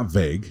he's not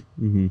vague.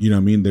 You know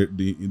what I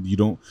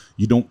mean?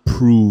 You don't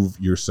prove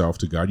yourself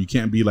to God. You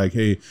can't be like,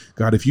 hey,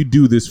 God, if you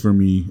do this for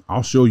me,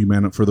 I'll show you,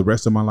 man, for the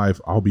rest of my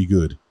life, I'll be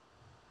good.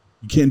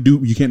 You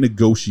can't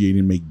negotiate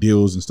and make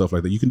deals and stuff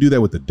like that. You can do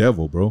that with the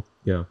devil, bro.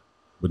 Yeah.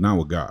 But not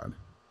with God.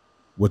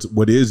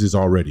 What is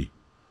already.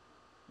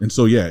 And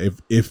so, yeah,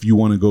 if you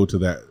want to go to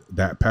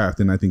that path,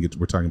 then I think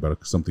we're talking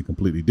about something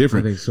completely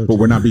different. I think so too. But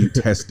we're not being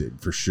tested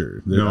for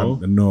sure.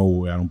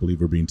 No, I don't believe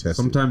we're being tested.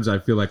 Sometimes I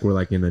feel like we're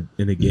like in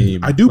a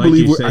game. I do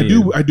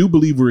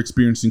believe we're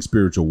experiencing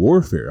spiritual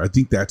warfare. I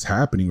think that's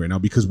happening right now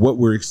because what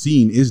we're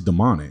seeing is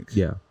demonic.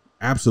 Yeah,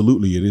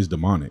 absolutely, it is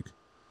demonic.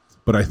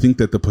 But I think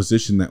that the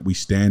position that we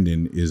stand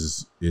in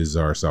is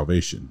our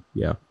salvation.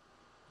 Yeah.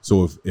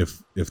 So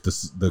if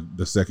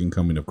the second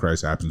coming of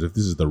Christ happens, if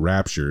this is the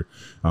rapture,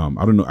 I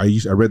don't know. I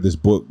read this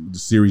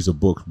series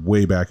of books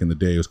way back in the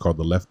day. It was called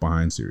the Left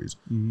Behind series,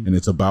 and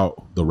it's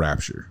about the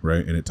rapture,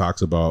 right? And it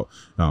talks about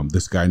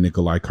this guy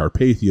Nikolai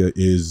Carpathia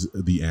is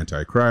the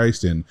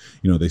Antichrist, and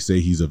they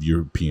say he's of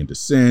European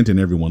descent, and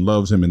everyone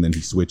loves him, and then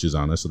he switches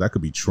on us. So that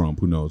could be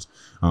Trump, who knows?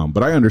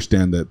 But I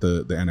understand that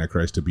the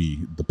Antichrist to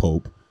be the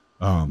Pope.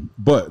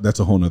 But that's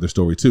a whole nother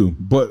story too.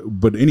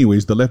 But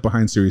anyways, the Left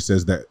Behind series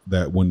says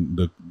that when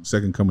the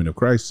second coming of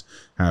Christ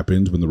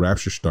happens, when the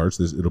rapture starts,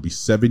 it'll be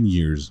 7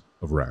 years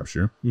of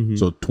rapture.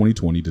 So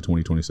 2020 to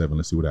 2027.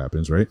 Let's see what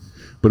happens, right?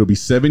 But it'll be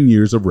 7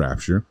 years of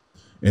rapture,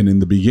 and in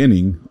the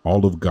beginning,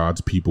 all of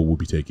God's people will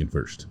be taken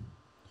first.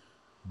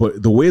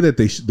 But the way that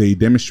they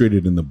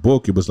demonstrated in the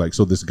book, it was like,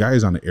 so this guy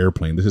is on an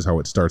airplane. This is how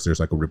it starts. There's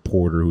like a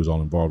reporter who's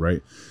all involved,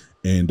 right?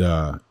 And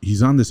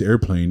he's on this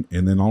airplane,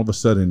 and then all of a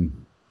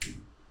sudden,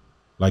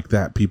 like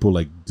that, people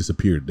like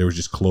disappeared. There was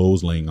just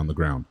clothes laying on the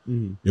ground.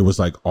 It was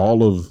like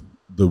all of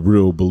the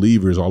real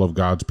believers, all of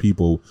God's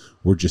people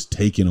were just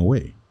taken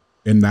away.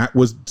 And that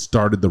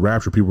started the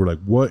rapture. People were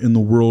like, what in the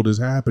world is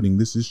happening?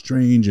 This is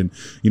strange. And,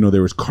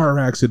 there was car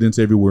accidents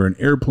everywhere and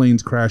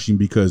airplanes crashing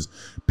because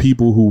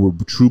people who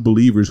were true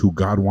believers who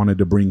God wanted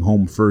to bring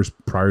home first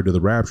prior to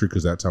the rapture,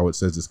 because that's how it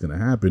says it's going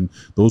to happen,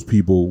 those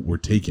people were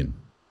taken.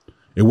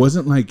 It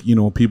wasn't like,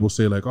 people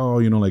say like, oh,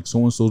 like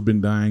so-and-so's been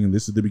dying and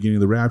this is the beginning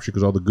of the rapture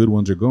because all the good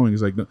ones are going.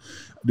 It's like, no,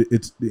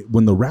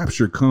 when the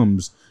rapture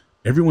comes,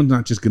 everyone's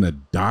not just going to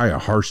die a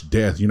harsh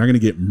death. You're not going to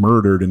get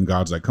murdered and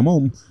God's like, come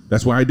on.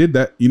 That's why I did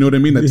that. You know what I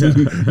mean? That's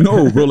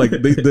no, bro. Like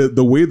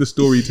the way the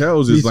story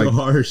tells is like,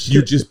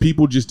 so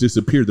people just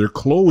disappear. Their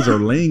clothes are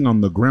laying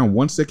on the ground.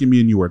 1 second, me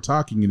and you are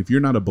talking. And if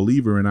you're not a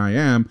believer and I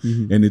am,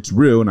 and it's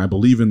real, and I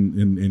believe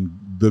in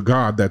the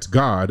God that's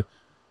God,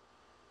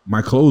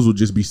 my clothes will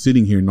just be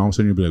sitting here. And all of a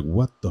sudden you'll be like,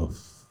 what the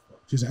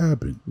fuck just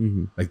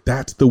happened? Like,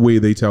 that's the way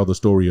they tell the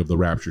story of the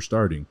rapture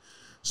starting.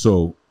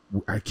 So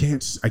I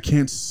can't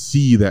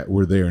see that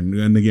we're there.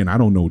 And again, I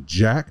don't know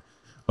jack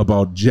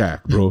about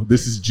jack, bro.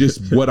 This is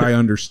just what I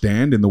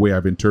understand and the way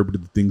I've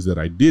interpreted the things that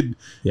I did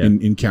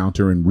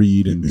encounter and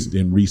read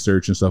and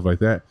research and stuff like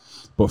that.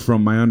 But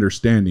from my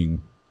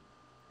understanding,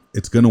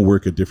 it's going to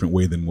work a different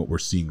way than what we're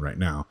seeing right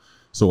now.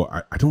 So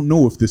I don't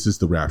know if this is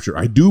the rapture.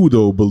 I do,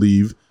 though,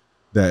 believe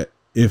that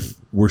if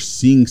we're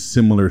seeing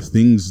similar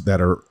things that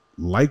are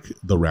like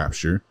the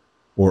rapture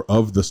or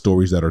of the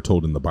stories that are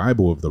told in the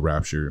Bible of the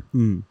rapture,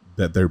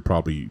 that they're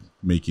probably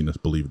making us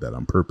believe that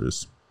on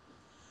purpose.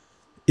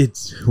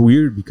 It's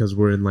weird because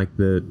we're in like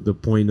the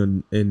point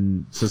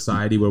in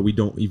society where we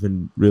don't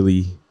even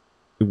really,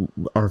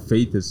 our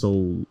faith is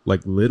so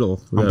like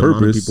little. On purpose.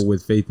 Amount of people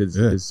with faith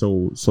is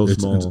so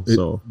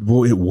small.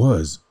 Well, it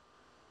was.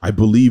 I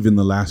believe in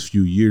the last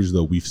few years,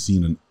 though, we've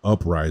seen an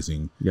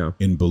uprising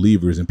in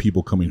believers and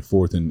people coming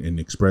forth and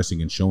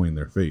expressing and showing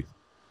their faith.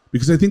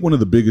 Because I think one of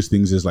the biggest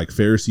things is like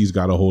Pharisees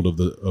got a hold of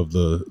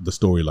the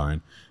storyline,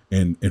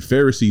 and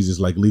Pharisees is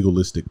like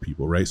legalistic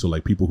people, right? So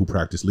like people who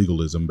practice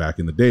legalism back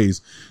in the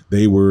days,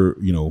 they were,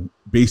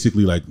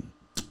 basically like,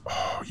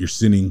 oh, you're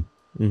sinning.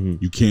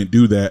 You can't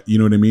do that. You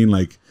know what I mean?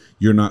 Like,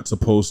 you're not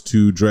supposed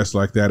to dress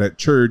like that at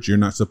church. You're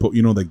not supposed,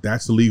 like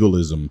that's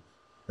legalism.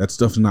 That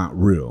stuff's not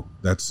real.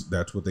 That's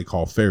what they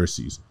call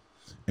Pharisees.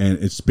 And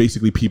it's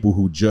basically people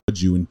who judge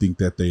you and think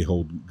that they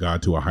hold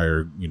God to a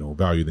higher,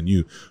 value than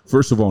you.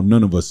 First of all,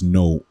 none of us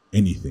know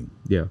anything.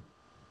 Yeah.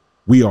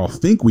 We all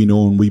think we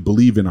know and we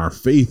believe in our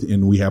faith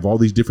and we have all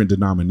these different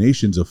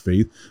denominations of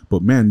faith.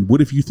 But man,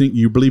 what if you think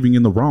you're believing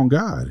in the wrong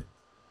God?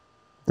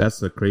 That's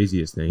the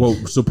craziest thing. Well,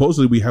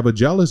 supposedly we have a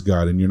jealous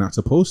God and you're not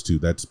supposed to.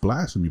 That's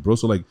blasphemy, bro.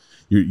 So like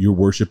you're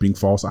worshiping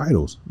false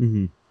idols.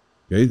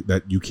 Okay,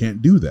 that you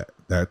can't do that.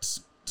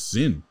 That's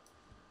sin.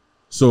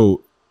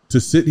 So to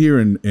sit here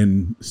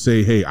and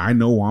say, hey, I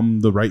know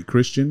I'm the right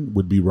Christian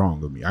would be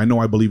wrong of me. I know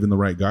I believe in the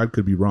right God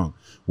could be wrong.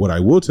 What I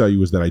will tell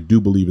you is that I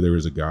do believe there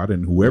is a God,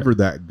 and whoever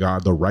that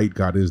God, the right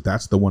God is,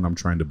 that's the one I'm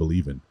trying to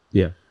believe in.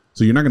 Yeah.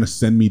 So you're not going to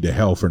send me to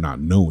hell for not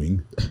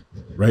knowing,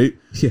 right?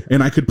 Yeah.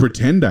 And I could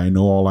pretend I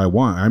know all I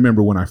want. I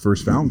remember when I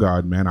first found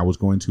God, man, I was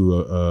going to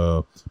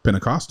a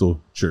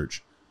Pentecostal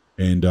church,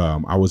 and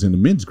I was in the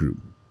men's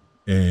group.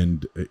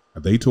 And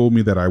they told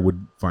me that I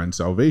would find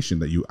salvation,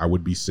 that I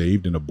would be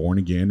saved and born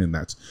again, and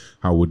that's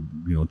how I would,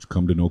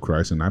 come to know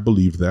Christ. And I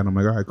believed that. I'm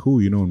like, all right, cool,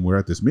 and we're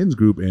at this men's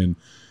group, and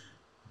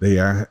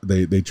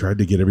they tried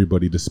to get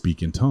everybody to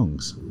speak in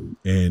tongues,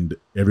 and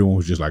everyone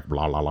was just like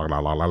blah blah blah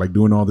blah blah, like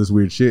doing all this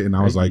weird shit. And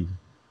I was like,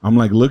 I'm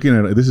like looking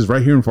at it. This is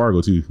right here in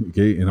Fargo too,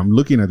 okay? And I'm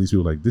looking at these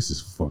people like, this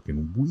is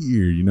fucking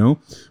weird,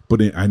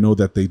 But I know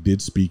that they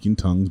did speak in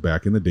tongues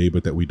back in the day,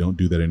 but that we don't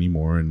do that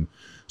anymore. And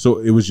so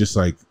it was just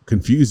like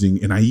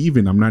confusing. And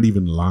I'm not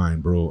even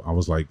lying, bro. I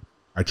was like,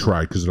 I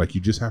tried, because like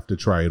you just have to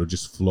try. It'll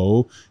just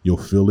flow. You'll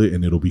feel it,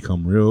 and it'll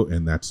become real.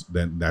 And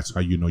that's how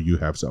you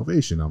have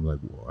salvation. I'm like,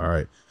 well, all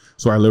right.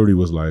 So I literally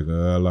was like,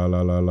 la la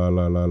la la la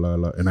la la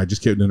la, and I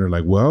just kept in there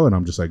like, well, and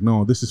I'm just like,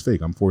 no, this is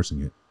fake. I'm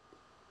forcing it.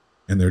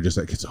 And they're just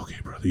like, it's okay,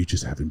 brother. You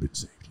just haven't been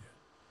saved yet.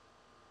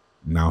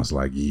 Now it's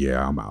like,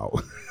 yeah, I'm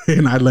out.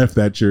 And I left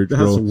that church,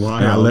 bro. And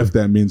I left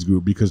that men's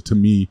group because to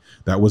me,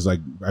 that was like,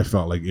 I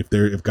felt like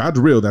if God's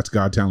real, that's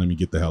God telling me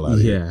get the hell out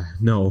of here. Yeah,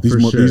 no,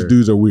 these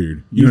dudes are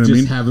weird. You know what I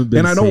mean? Haven't been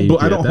and I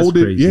don't hold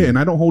it. Yeah, and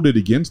I don't hold it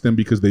against them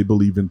because they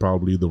believe in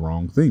probably the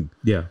wrong thing.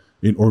 Yeah.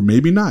 Or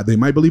maybe not. They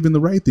might believe in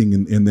the right thing.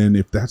 And then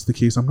if that's the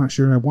case, I'm not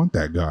sure I want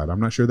that God. I'm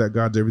not sure that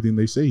God's everything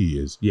they say he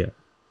is. Yeah.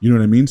 You know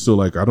what I mean? So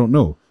like, I don't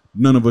know.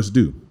 None of us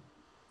do.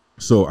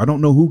 So I don't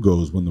know who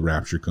goes when the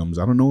rapture comes.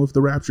 I don't know if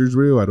the rapture is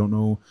real. I don't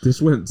know.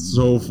 This went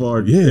so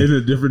far in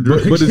a different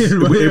direction. But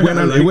it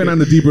went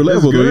on a deeper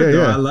level, though.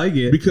 Yeah. I like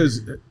it.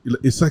 Because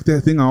it's like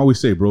that thing I always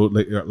say, bro.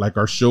 Like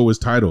our show is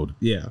titled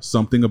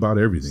Something About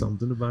Everything.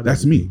 Something About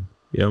That's everything. Me.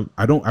 Yeah.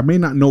 I may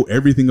not know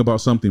everything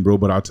about something, bro,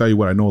 but I'll tell you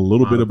what, I know a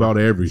little bit about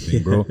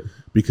everything, bro,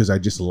 because I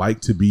just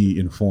like to be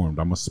informed.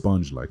 I'm a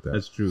sponge like that.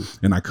 That's true.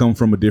 And I come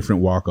from a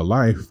different walk of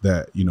life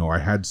that, I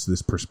had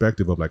this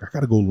perspective of like, I got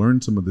to go learn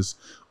some of this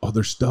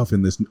other stuff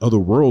in this other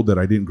world that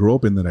I didn't grow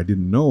up in, that I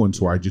didn't know. And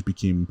so I just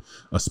became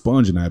a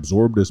sponge and I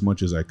absorbed as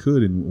much as I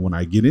could. And when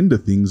I get into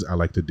things, I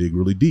like to dig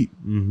really deep.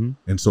 Mm-hmm.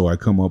 And so I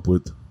come up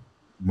with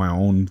my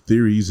own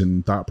theories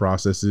and thought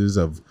processes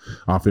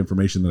off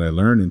information that I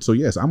learned. And so,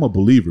 yes, I'm a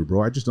believer,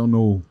 bro. I just don't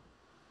know.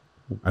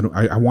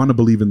 I want to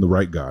believe in the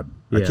right God.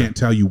 Yeah. I can't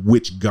tell you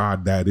which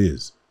God that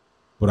is,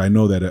 but I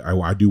know that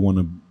I do want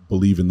to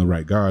believe in the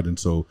right God. And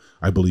so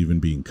I believe in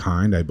being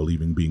kind. I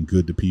believe in being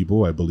good to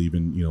people. I believe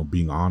in,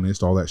 being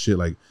honest, all that shit.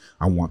 Like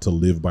I want to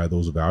live by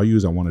those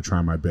values. I want to try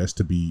my best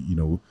to be,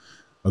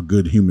 a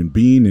good human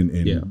being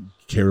and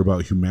care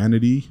about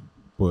humanity,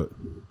 but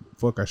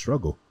fuck, I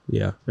struggle.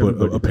 Yeah.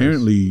 But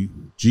apparently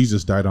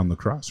Jesus died on the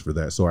cross for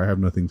that, so I have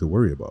nothing to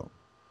worry about.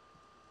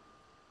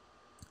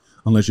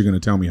 Unless you're going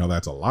to tell me how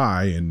that's a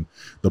lie and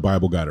the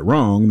Bible got it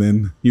wrong,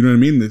 then you know what I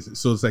mean?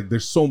 So it's like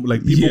there's so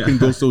like people can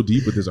go so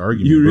deep with this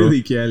argument. You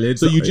really can.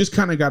 So you just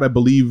kind of got to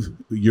believe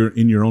you're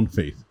in your own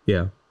faith.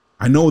 Yeah.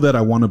 I know that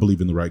I want to believe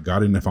in the right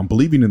God, and if I'm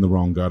believing in the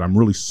wrong God, I'm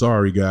really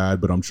sorry,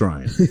 God, but I'm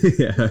trying.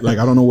 Like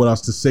I don't know what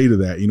else to say to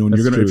that, you know. And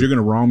if you're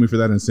gonna wrong me for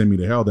that and send me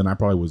to hell, then I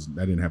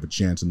didn't have a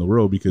chance in the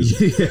world, because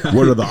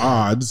what are the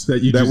odds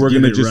that we're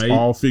gonna just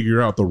all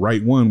figure out the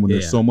right one when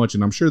there's so much?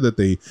 And I'm sure that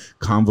they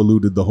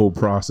convoluted the whole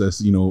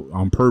process, you know,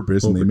 on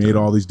purpose, and they made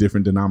all these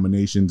different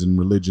denominations and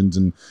religions,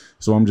 and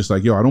so I'm just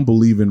like, yo, I don't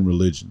believe in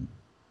religion.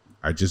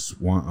 I just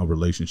want a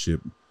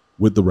relationship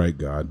with the right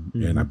God,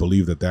 and I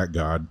believe that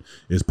God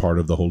is part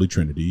of the Holy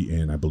Trinity,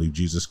 and I believe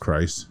Jesus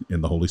Christ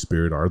and the Holy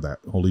Spirit are that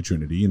Holy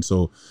Trinity, and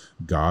so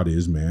God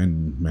is man,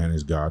 and man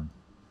is God.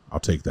 I'll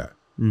take that.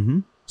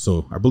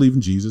 So I believe in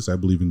Jesus, I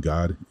believe in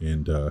God,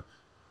 and you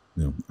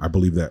know, I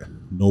believe that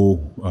no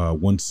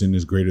one sin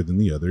is greater than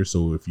the other.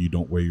 So if you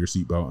don't wear your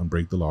seatbelt and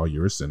break the law,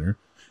 you're a sinner,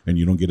 and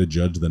you don't get to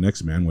judge the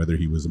next man, whether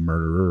he was a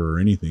murderer or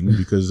anything,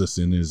 because a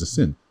sin is a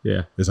sin.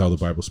 Yeah, is how the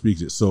Bible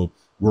speaks it. So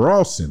we're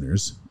all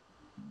sinners.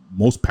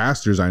 Most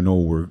pastors I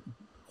know were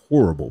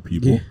horrible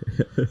people.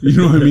 You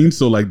know what I mean?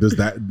 So like, does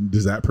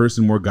that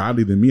person more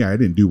godly than me? I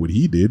didn't do what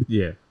he did.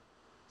 Yeah.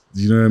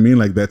 You know what I mean?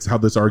 Like that's how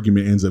this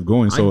argument ends up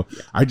going. So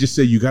I just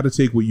say you got to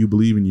take what you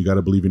believe and you got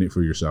to believe in it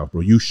for yourself, bro.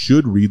 You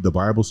should read the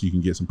Bible so you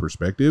can get some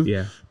perspective.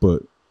 Yeah.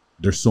 But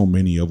there's so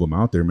many of them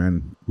out there,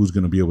 man. Who's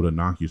going to be able to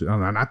knock you?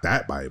 Oh, not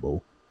that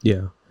Bible.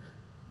 Yeah.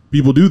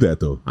 People do that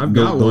though.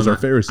 Those are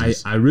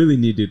Pharisees. I really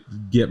need to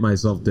get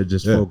myself to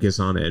just focus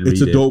on it and read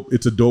it.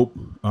 It's a dope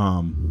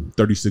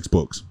 36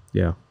 books.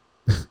 Yeah.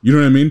 You know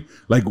what I mean?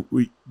 Like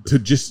to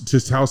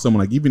tell someone,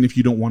 like, even if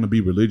you don't want to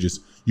be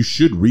religious, you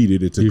should read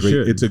it.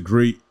 It's a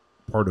great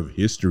part of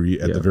history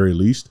at the very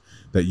least,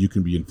 that you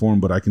can be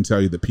informed. But I can tell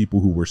you that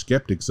people who were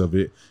skeptics of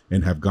it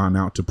and have gone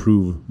out to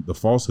prove the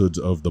falsehoods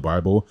of the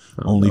Bible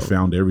only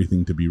found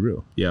everything to be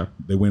real. Yeah.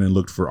 They went and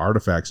looked for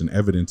artifacts and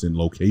evidence and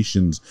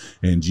locations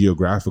and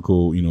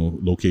geographical, you know,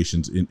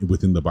 locations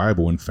within the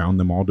Bible, and found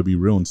them all to be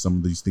real. And some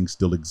of these things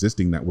still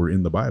existing that were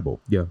in the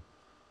Bible. Yeah.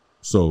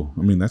 So,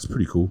 I mean, that's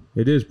pretty cool.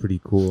 It is pretty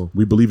cool.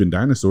 We believe in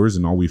dinosaurs,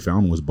 and all we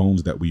found was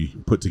bones that we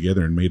put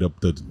together and made up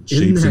the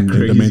shapes and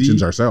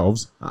dimensions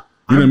ourselves.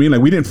 You know what I mean?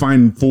 Like, we didn't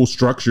find full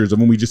structures of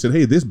them. We just said,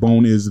 hey, this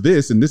bone is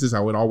this, and this is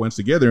how it all went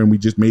together. And we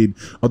just made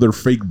other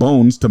fake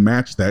bones to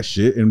match that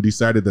shit and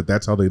decided that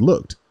that's how they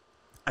looked.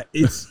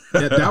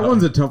 That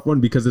one's a tough one,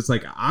 because it's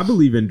like, I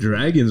believe in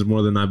dragons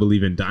more than I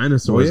believe in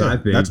dinosaurs. I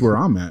think that's where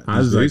I'm at.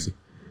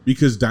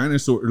 Because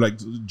dinosaurs, like,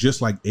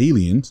 just like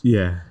aliens,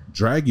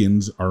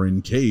 dragons are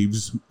in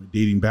caves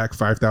dating back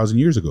 5,000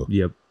 years ago.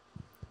 Yep.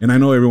 And I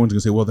know everyone's gonna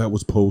say, well, that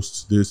was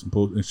post this and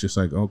post. It's just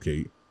like,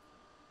 okay,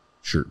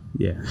 sure.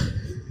 Yeah.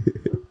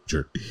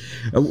 Sure.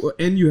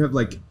 And you have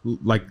like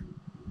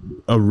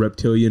a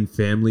reptilian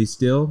family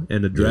still,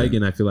 and a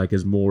dragon I feel like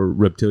is more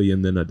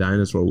reptilian than a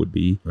dinosaur would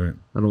be. Right.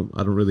 I don't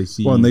really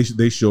see. Well, and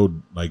they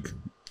showed like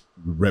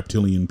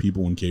reptilian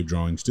people in cave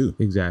drawings too.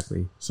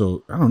 Exactly.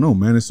 So I don't know,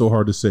 man. It's so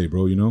hard to say,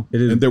 bro. You know.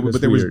 It is. And there was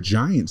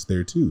giants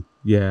there too.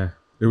 Yeah.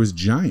 There was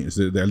giants.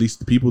 At least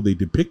the people they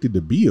depicted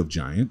to be of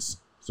giants.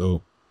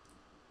 So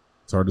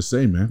it's hard to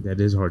say, man. That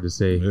is hard to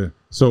say. Yeah.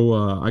 So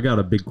I got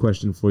a big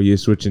question for you,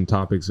 switching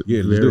topics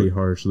very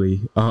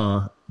harshly.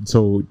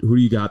 So who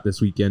do you got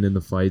this weekend in the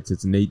fights?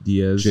 It's Nate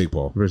Diaz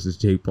versus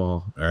Jake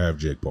Paul. I have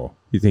Jake Paul.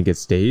 You think it's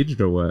staged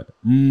or what?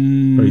 Or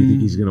you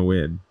think he's going to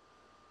win?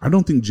 I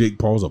don't think Jake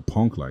Paul's a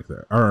punk like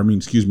that. Or, I mean,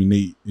 excuse me,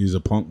 Nate is a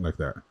punk like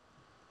that.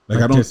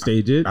 Like, I don't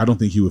stage it. I don't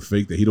think he would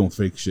fake that. He don't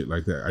fake shit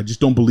like that. I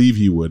just don't believe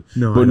he would.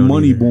 No, but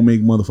money won't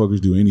make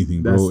motherfuckers do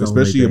anything, bro.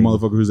 Especially a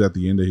motherfucker who's at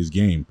the end of his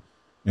game,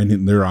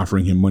 and they're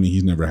offering him money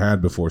he's never had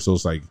before. So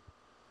it's like,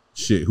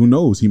 shit. Who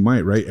knows? He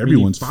might, right?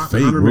 Everyone's fake,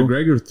 Conor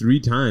McGregor 3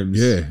 times.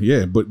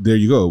 Yeah. But there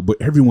you go.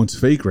 But everyone's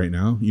fake right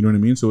now. You know what I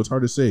mean? So it's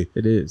hard to say.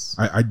 It is.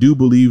 I do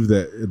believe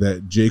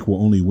that Jake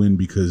will only win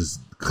because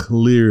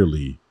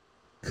clearly,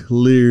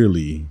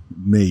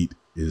 Nate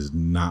is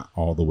not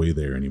all the way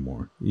there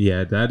anymore.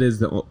 Yeah, that is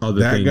the other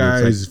thing.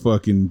 That guy's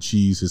fucking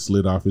cheese has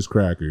slid off his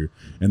cracker,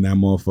 and that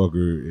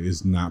motherfucker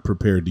is not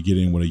prepared to get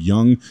in with a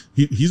young.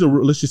 He's a.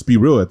 Let's just be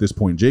real at this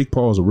point. Jake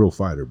Paul is a real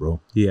fighter, bro.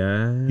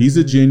 Yeah, he's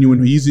a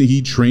genuine.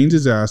 He trains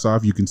his ass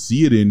off. You can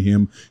see it in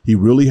him. He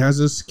really has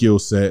a skill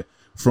set.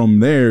 From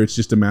there, it's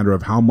just a matter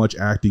of how much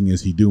acting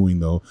is he doing,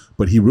 though.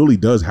 But he really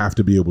does have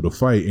to be able to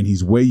fight, and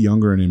he's way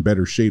younger and in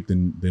better shape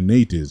than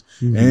Nate is.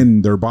 Mm-hmm.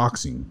 And they're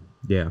boxing.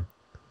 Yeah.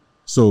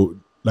 So,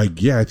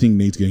 like, yeah, I think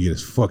Nate's going to get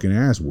his fucking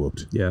ass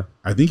whooped. Yeah.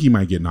 I think he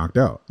might get knocked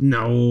out.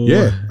 No.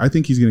 Yeah, I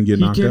think he's going to get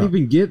knocked out. He can't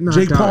even get knocked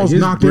out. Jake Paul's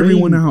knocked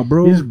everyone out,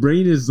 bro. His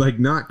brain is, like,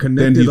 not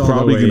connected. Then he's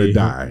probably going to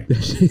die.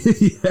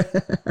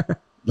 Yeah.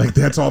 Like,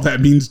 that's all that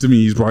means to me.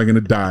 He's probably going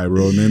to die,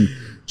 bro. And then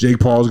Jake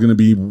Paul's going to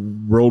be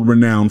world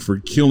renowned for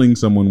killing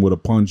someone with a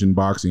punch in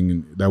boxing,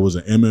 and that was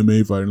an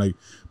MMA fighter. Like,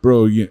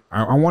 bro,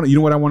 I want, you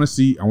know what I want to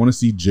see? I want to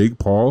see Jake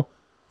Paul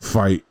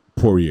fight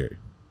Poirier.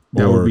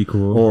 That would be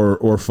cool.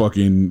 Or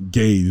fucking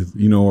Gay,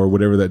 or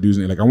whatever that dude's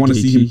name. Like, I want to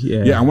see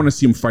him. Yeah, I want to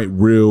see him fight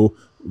real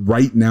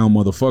right now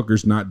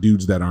motherfuckers, not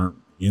dudes that aren't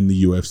in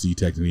the UFC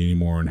technically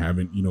anymore and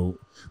haven't,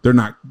 they're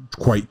not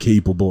quite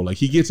capable. Like,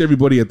 he gets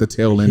everybody at the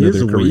tail end of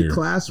their career. His weight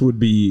class would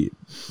be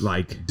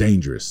like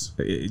dangerous.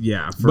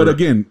 Yeah, but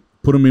again,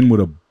 put him in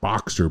with a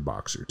boxer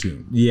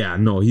too. Yeah,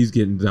 no, he's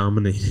getting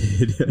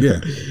dominated.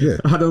 yeah.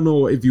 I don't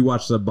know if you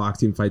watched the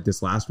boxing fight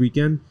this last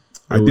weekend.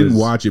 I didn't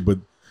watch it, but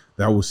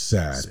that was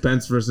sad.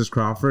 Spence versus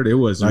Crawford. It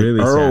was like really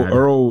sad.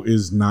 Earl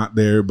is not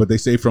there, but they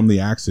say from the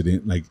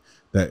accident, like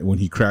that when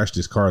he crashed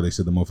his car, they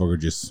said the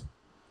motherfucker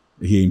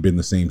he ain't been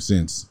the same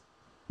since.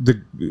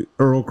 The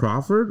Earl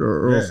Crawford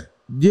or Earl?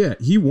 Yeah,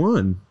 he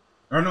won.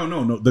 Or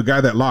no, the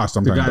guy that lost.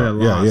 The guy that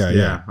lost.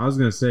 Yeah. I was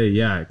gonna say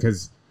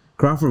because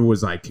Crawford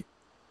was like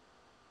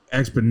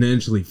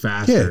exponentially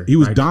faster. Yeah, he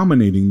was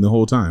dominating the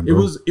whole time.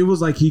 Bro. It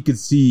was like he could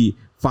see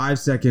 5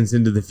 seconds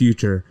into the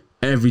future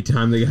every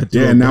time they got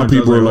to and now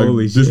people are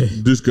like,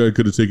 this guy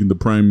could have taken the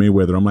prime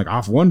Mayweather. I'm like,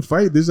 off one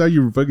fight, this is how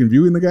you're fucking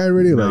viewing the guy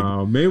already? Like,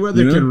 no,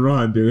 Mayweather can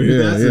run, dude.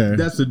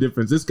 That's the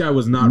difference. This guy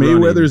was not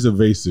Mayweather's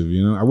evasive,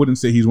 I wouldn't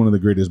say he's one of the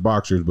greatest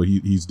boxers, but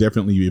he's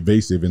definitely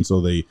evasive, and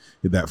so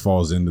that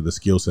falls into the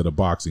skill set of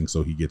boxing,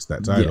 so he gets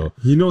that title.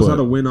 Yeah, he knows how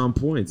to win on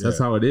points. That's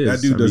how it is. That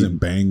dude doesn't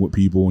bang with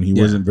people, and he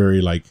wasn't very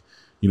like,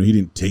 he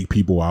didn't take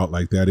people out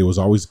like that. It was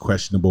always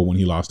questionable when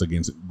he lost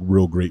against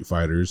real great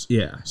fighters.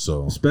 Yeah.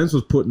 So Spence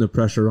was putting the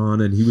pressure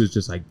on, and he was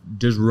just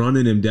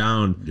running him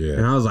down. Yeah.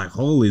 And I was like,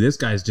 holy, this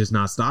guy's just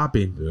not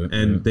stopping. Yeah,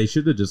 and they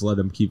should have just let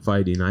him keep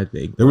fighting, I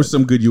think. There were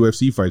some good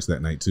UFC fights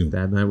that night, too.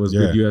 That night was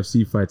good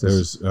UFC fights. There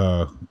was,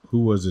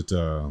 who was it?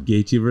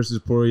 Gaethje versus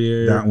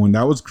Poirier. That one.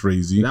 That was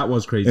crazy.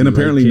 And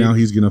apparently now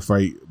he's going to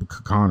fight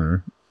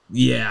Conor.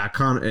 Yeah,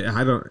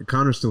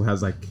 Conor still has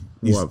 4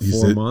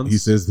 months. He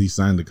says he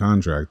signed the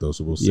contract though,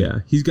 so we'll see. Yeah,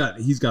 he's got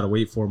to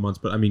wait 4 months,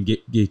 but I mean,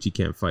 Gaethje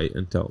can't fight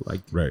until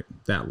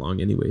that long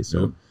anyway.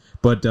 So,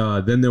 but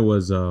then there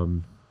was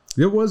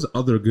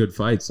other good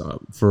fights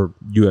for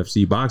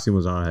UFC. Boxing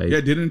was all right.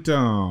 Yeah, didn't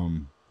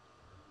the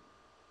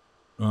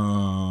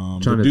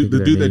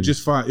dude that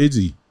just fought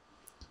Izzy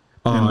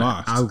and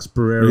lost, Alex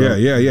Pereira.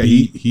 Yeah.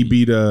 He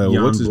beat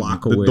what's his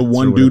the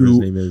one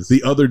dude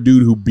the other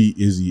dude who beat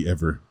Izzy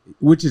ever.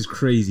 Which is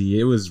crazy.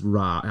 It was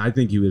robbed. I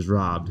think he was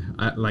robbed.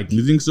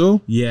 You think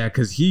so? Yeah,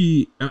 because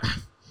he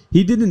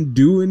didn't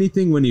do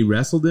anything when he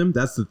wrestled him.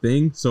 That's the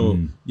thing. So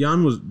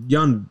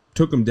Jan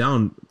took him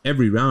down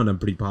every round. I'm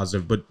pretty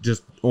positive, but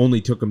just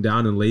only took him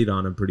down and laid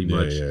on him pretty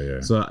much.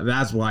 Yeah. So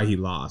that's why he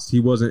lost. He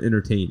wasn't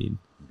entertaining.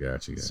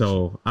 Gotcha.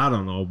 So I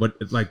don't know, but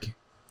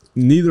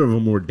neither of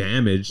them were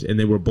damaged, and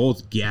they were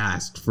both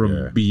gassed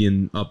from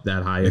being up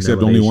that high.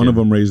 Except only one of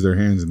them raised their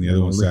hands, and the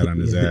other one sat on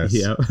his ass.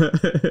 Yeah.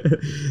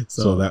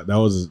 so that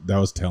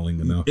was telling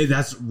to know.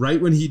 That's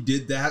right when he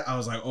did that. I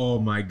was like, oh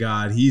my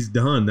god, he's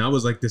done. That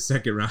was the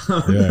second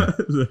round. Yeah.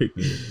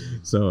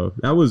 So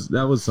that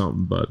was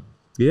something. But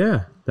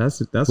yeah, that's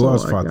who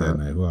else fought that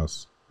night? Who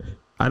else?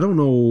 I don't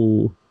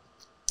know.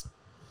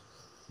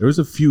 There was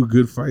a few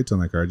good fights on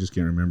that card. I just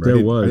can't remember. I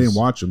didn't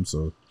watch them,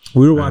 so.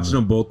 We were watching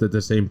them both at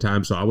the same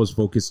time, so I was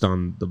focused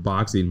on the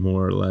boxing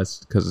more or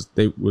less because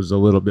it was a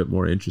little bit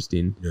more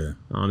interesting. Yeah,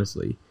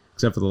 honestly,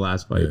 except for the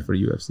last fight for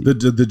UFC.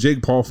 The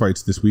Jake Paul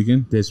fights this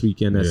weekend. This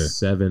weekend at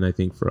 7, I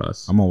think, for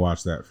us. I'm gonna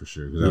watch that for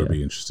sure because that'll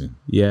be interesting.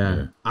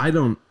 Yeah. I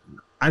wouldn't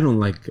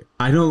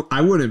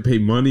pay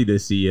money to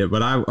see it,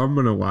 but I'm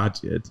gonna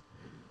watch it.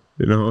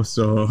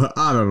 So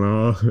I don't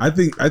know. I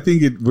think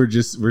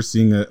we're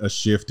seeing a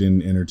shift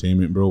in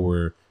entertainment, bro.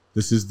 Where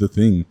this is the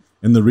thing.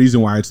 And the reason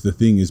why it's the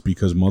thing is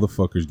because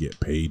motherfuckers get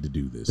paid to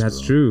do this.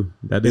 That's true.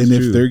 That is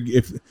true.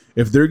 And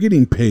if they're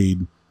getting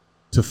paid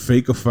to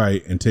fake a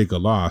fight and take a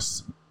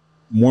loss,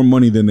 more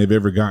money than they've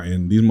ever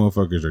gotten, these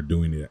motherfuckers are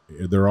doing it.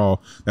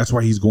 That's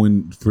why he's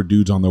going for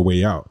dudes on their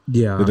way out.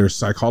 Yeah. There's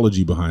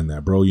psychology behind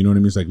that, bro. You know what I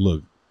mean? It's like,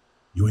 look,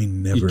 you ain't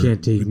never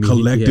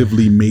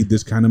collectively made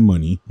this kind of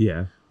money.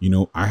 Yeah.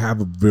 I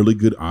have really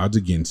good odds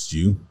against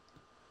you,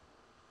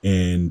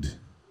 and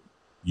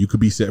you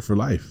could be set for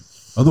life.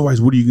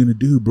 Otherwise, what are you gonna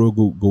do, bro?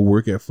 Go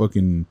work at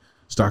fucking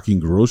stocking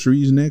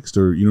groceries next,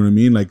 or you know what I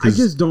mean? I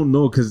just don't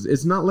know because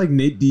it's not like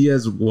Nate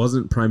Diaz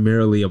wasn't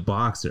primarily a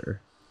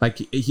boxer.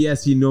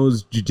 Yes, he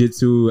knows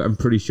jiu-jitsu. I'm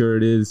pretty sure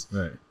it is.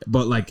 Right.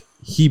 But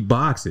he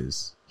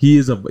boxes. He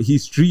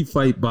street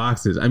fight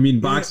boxes. I mean,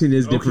 boxing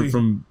is different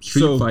from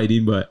street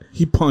fighting, but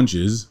he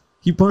punches.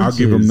 I'll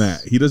give him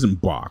that. He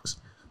doesn't box.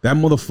 That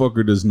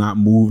motherfucker does not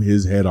move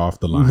his head off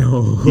the line.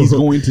 No. He's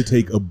going to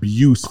take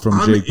abuse from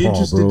Jake Paul, bro. I'm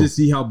interested to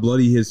see how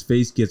bloody his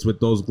face gets with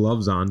those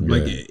gloves on.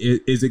 Yeah.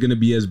 Is it going to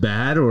be as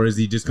bad, or is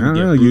he just going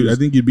to get bruised? I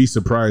think you'd be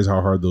surprised how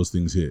hard those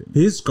things hit.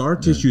 His scar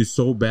tissue is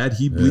so bad.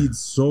 He bleeds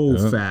so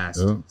fast.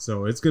 Yeah.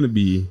 So it's going to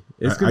be...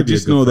 I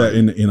just know that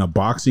in a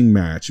boxing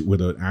match with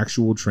an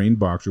actual trained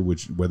boxer,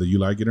 which whether you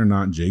like it or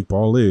not, Jake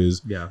Paul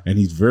is, and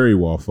he's very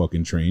well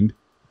fucking trained.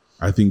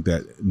 I think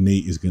that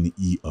Nate is going to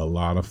eat a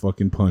lot of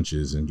fucking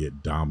punches and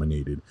get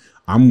dominated.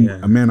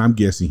 I'm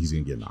guessing he's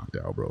going to get knocked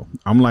out, bro.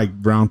 I'm like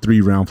round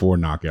 3, round 4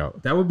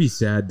 knockout. That would be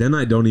sad. Then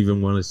I don't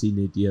even want to see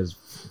Nate Diaz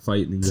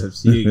fight in the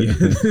UFC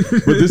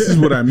again. But this is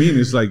what I mean.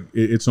 It's like,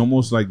 it's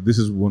almost like this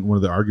is one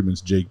of the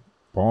arguments Jake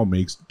Paul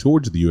makes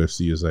towards the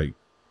UFC is like,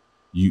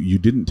 you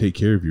didn't take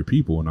care of your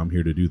people, and I'm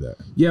here to do that.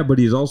 Yeah, but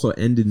he's also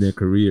ending their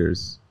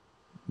careers.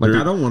 Like,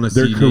 I don't want to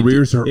see their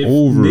careers are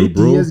over, Nate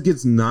bro. Diaz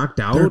gets knocked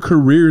out. Their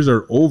careers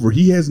are over.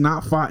 He has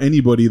not fought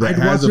anybody that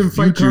has a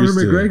future. I'd watch him fight Conor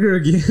McGregor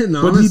again.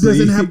 But honestly.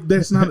 He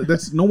doesn't have.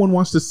 That's no one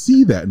wants to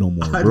see that no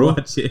more, bro. I'd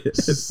watch it.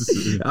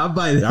 I'll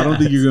buy that. I don't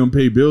think you're gonna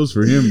pay bills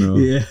for him, though.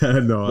 Yeah,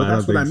 no. But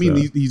that's what I mean.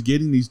 So. He's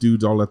getting these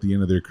dudes all at the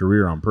end of their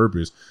career on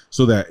purpose,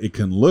 so that it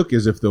can look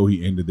as if though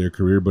he ended their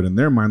career. But in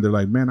their mind, they're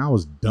like, man, I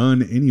was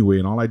done anyway,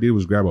 and all I did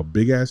was grab a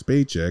big ass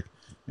paycheck.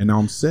 And now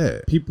I'm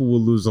sad. People will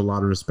lose a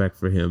lot of respect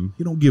for him.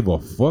 He don't give a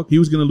fuck. He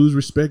was going to lose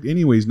respect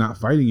anyway. He's not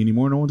fighting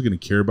anymore. No one's going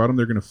to care about him.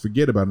 They're going to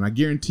forget about him. And I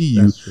guarantee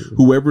you,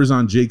 whoever's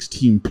on Jake's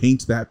team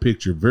paints that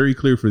picture very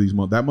clear for these.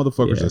 That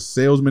motherfucker's a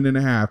salesman and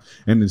a half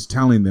and is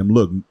telling them,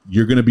 look,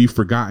 you're going to be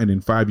forgotten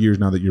in 5 years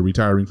now that you're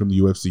retiring from the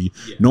UFC.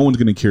 Yeah. No one's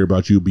going to care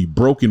about you. You'll be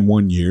broke in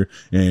 1 year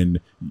and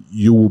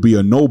you will be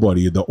a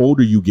nobody. The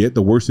older you get,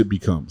 the worse it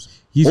becomes.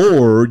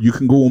 Or you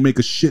can go and make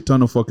a shit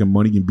ton of fucking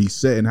money and be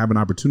set and have an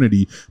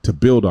opportunity to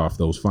build off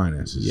those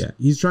finances. Yeah,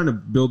 he's trying to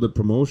build a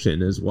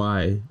promotion is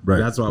why. Right.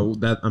 That's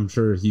why I'm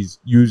sure he's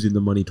using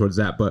the money towards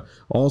that. But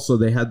also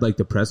they had like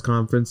the press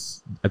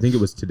conference. I think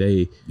it was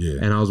today. Yeah.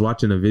 And I was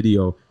watching a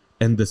video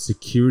and the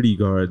security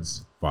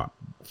guards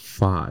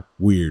fought.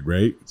 Weird,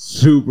 right?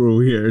 Super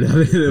weird.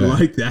 I didn't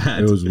like that.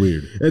 It was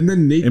weird. And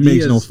then Nate Diaz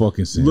makes no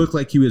fucking sense. Looked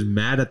like he was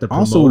mad at the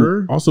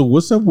promoter. Also,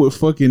 what's up with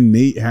fucking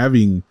Nate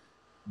having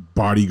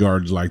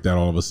bodyguards like that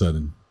all of a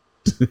sudden?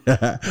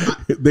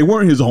 They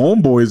weren't his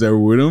homeboys that were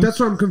with him. That's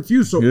why I'm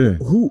confused. So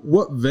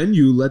what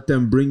venue let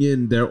them bring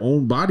in their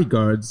own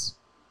bodyguards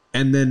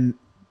and then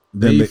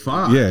they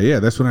fought? Yeah,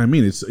 that's what I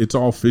mean. It's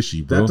all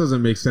fishy, bro. That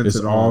doesn't make sense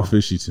at all. It's all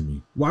fishy to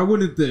me. Why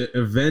wouldn't the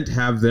event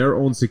have their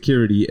own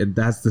security and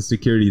that's the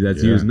security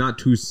that's used, not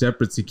two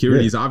separate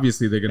securities?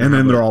 Obviously they're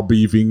gonna they're all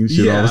beefing and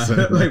shit all of a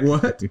sudden. Like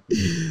what?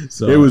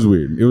 So it was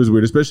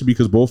weird, especially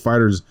because both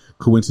fighters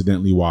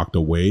coincidentally walked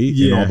away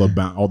and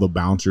all the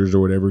bouncers or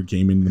whatever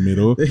came in the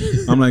middle.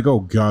 I'm like, oh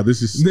god,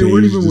 this is staged. They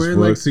weren't even wearing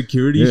like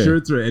security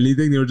shirts or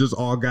anything. They were just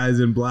all guys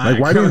in black. Like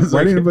why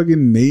didn't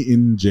fucking Nate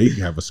and Jake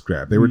have a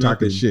scrap? They were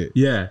talking shit.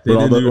 Yeah. But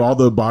all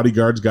the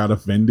bodyguards got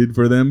offended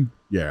for them.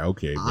 Yeah,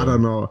 okay. Bro. I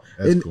don't know.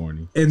 That's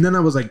corny. And then I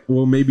was like,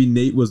 well, maybe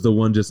Nate was the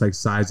one just like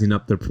sizing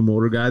up the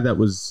promoter guy that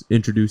was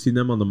introducing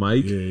them on the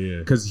mic. Yeah.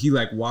 Because he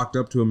like walked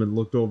up to him and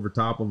looked over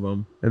top of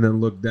him and then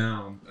looked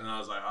down. And I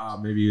was like,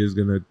 maybe he was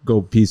going to go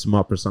piece him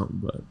up or something.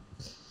 But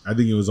I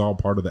think it was all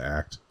part of the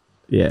act.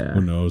 Yeah.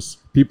 Who knows?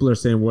 People are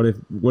saying, what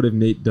if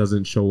Nate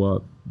doesn't show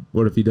up?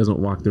 What if he doesn't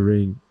walk the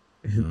ring?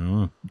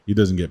 He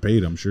doesn't get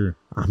paid, I'm sure.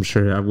 I'm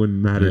sure that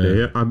wouldn't matter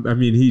to him. I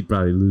mean, he'd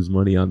probably lose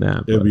money on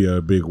that. It'd be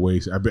a big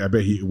waste. I bet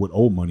he would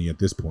owe money at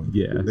this point.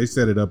 Yeah. They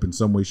set it up in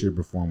some way, shape,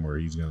 or form where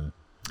he's going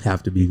to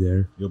have to be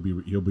there. He'll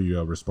be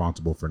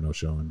responsible for no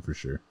showing for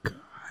sure. God.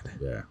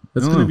 Yeah.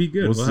 That's going to be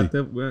good.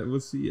 We'll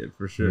see it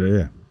for sure.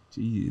 Yeah.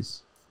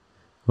 Jeez.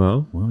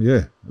 Well,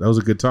 yeah. That was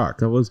a good talk.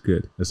 That was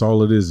good. That's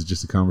all it is. It's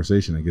just a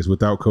conversation, I guess.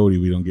 Without Cody,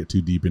 we don't get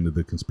too deep into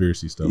the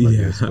conspiracy stuff, I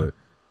guess. But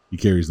he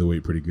carries the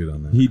weight pretty good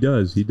on that. He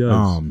does.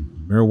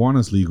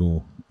 Marijuana's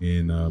legal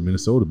in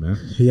Minnesota, man.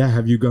 Yeah.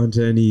 Have you gone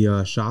to any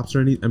shops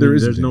or anything?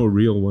 There's no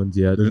real ones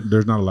yet.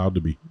 There's not allowed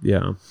to be.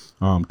 Yeah.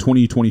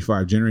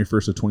 2025, January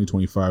 1st of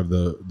 2025,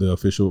 the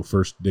official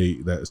first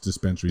date that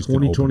dispensaries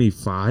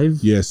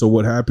 2025? Yeah. So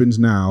what happens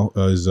now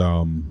is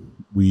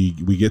we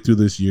get through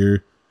this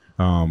year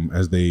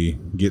as they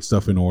get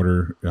stuff in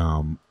order.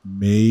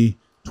 May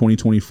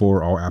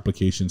 2024, all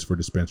applications for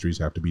dispensaries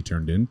have to be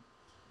turned in.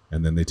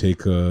 And then they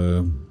take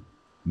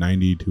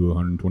 90 to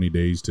 120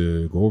 days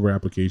to go over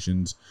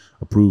applications,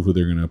 approve who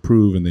they're going to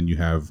approve, and then you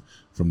have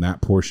from that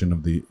portion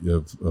of the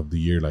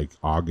year, like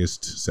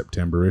August,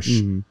 September-ish,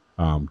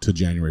 to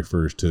January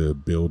 1st to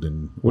build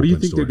and. What do you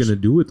think they're going to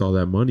do with all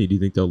that money? Do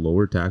you think they'll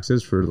lower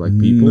taxes for like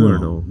people or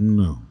no?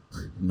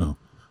 No.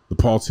 The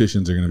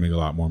politicians are going to make a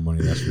lot more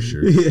money, that's for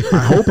sure.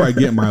 I hope I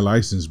get my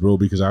license, bro,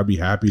 because I'd be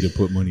happy to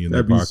put money in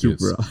their pockets.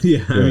 Super,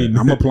 I mean,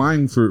 I'm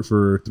applying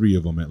for 3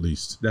 of them at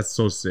least. That's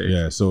so sick.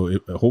 Yeah, so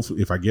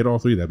hopefully if I get all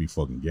 3, that'd be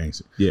fucking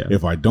gangster. Yeah.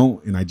 If I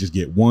don't and I just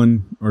get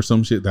 1 or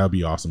some shit, that'd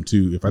be awesome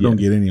too. If I don't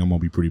get any, I'm gonna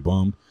be pretty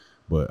bummed.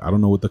 But I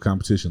don't know what the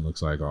competition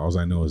looks like. All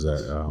I know is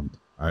that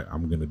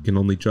I'm gonna can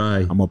only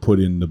try. I'm gonna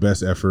put in the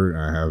best effort.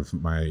 I have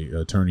my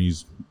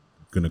attorneys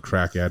gonna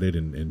crack at it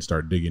and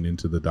start digging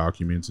into the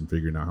documents and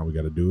figuring out how we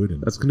got to do it.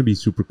 And that's gonna be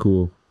super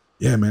cool.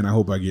 Yeah, man. I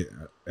hope I get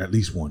at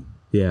least 1.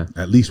 Yeah,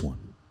 at least 1.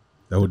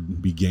 That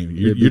would be game.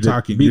 You're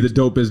talking the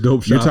dopest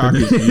dope shop.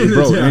 You're talking,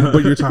 bro.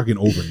 But you're talking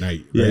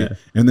overnight, right? Yeah.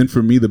 And then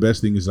for me, the best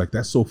thing is like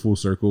that's so full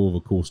circle of a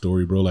cool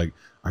story, bro. Like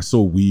I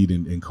sold weed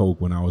and coke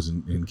when I was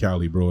in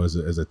Cali, bro, as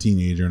a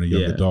teenager and a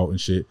young adult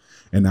and shit.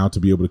 And now to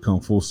be able to come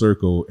full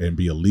circle and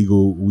be a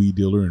legal weed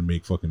dealer and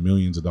make fucking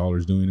millions of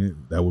dollars doing it,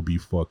 that would be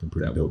fucking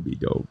pretty dope. That would be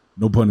dope.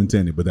 No pun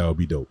intended, but that would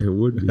be dope. It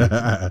would be.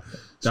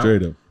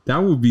 Straight up. That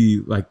would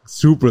be like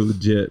super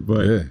legit,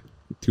 but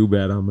too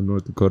bad I'm a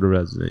North Dakota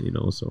resident, you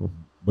know, so.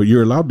 But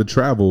you're allowed to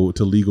travel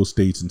to legal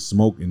states and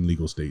smoke in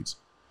legal states.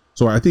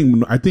 So I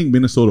think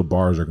Minnesota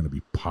bars are going to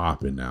be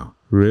popping now.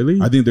 Really?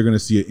 I think they're going to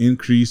see an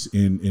increase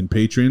in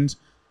patrons.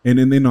 And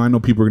then I know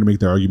people are going to make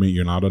the argument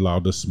you're not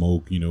allowed to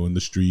smoke, you know, in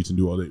the streets and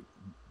do all that.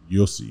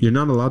 You'll see. You're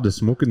not allowed to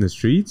smoke in the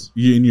streets?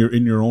 In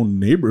your own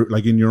neighborhood,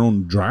 like in your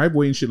own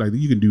driveway and shit like that.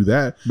 You can do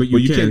that, but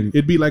you can't.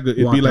 It'd be like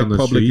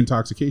public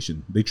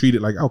intoxication. They treat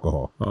it like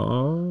alcohol.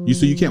 Oh,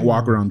 so you can't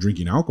walk around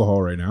drinking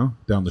alcohol right now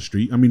down the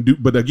street. I mean,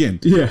 but again,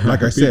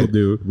 like I said,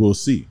 we'll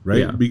see,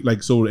 right? Yeah.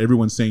 So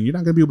everyone's saying you're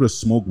not gonna be able to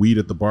smoke weed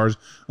at the bars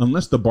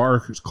unless the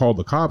bars call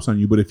the cops on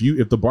you. But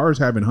if the bar's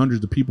having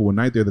hundreds of people a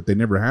night there that they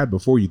never had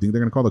before, you think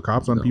they're gonna call the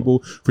cops on people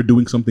for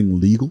doing something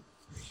legal?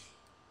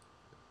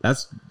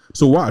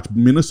 So watch,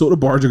 Minnesota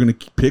bars are going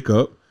to pick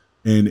up,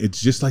 and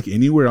it's just like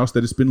anywhere else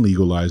that it's been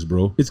legalized,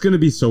 bro. It's going to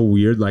be so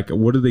weird. Like,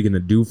 what are they going to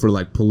do for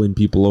like pulling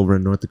people over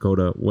in North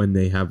Dakota when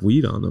they have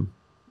weed on them?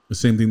 The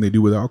same thing they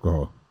do with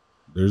alcohol.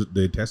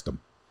 They test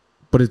them.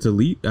 But it's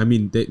elite. I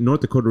mean,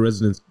 North Dakota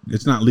residents.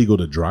 It's not legal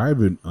to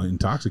drive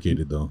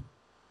intoxicated, though.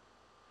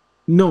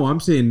 No, I'm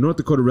saying North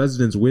Dakota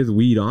residents with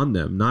weed on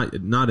them,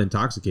 not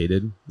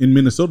intoxicated. In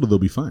Minnesota, they'll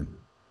be fine.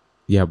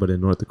 Yeah, but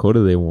in North Dakota,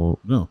 they won't.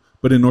 No.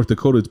 But in North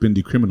Dakota, it's been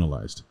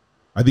decriminalized.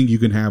 I think you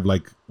can have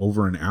like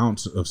over an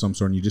ounce of some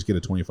sort and you just get a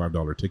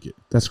 $25 ticket.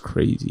 That's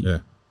crazy. Yeah.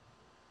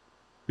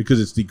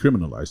 Because it's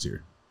decriminalized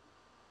here.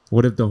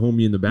 What if the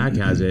homie in the back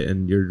has it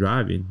and you're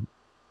driving?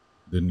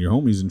 Then your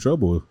homie's in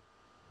trouble.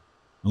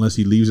 Unless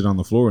he leaves it on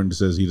the floor and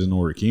says he doesn't know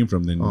where it came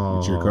from, then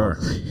it's your car.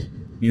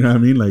 You know what I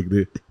mean? Like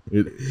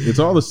it's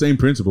all the same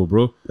principle,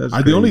 bro.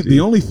 The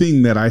only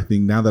thing that I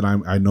think now that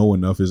I know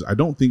enough is I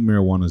don't think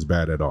marijuana is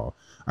bad at all.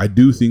 I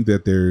do think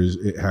that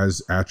it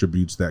has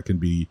attributes that can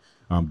be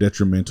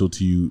detrimental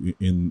to you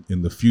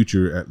in the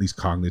future, at least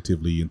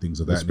cognitively and things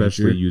of that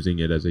especially nature. Using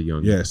it as a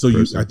young so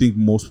person. I think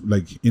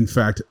in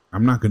fact,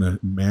 I'm not going to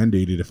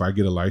mandate it if I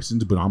get a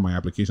license, but on my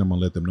application, I'm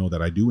going to let them know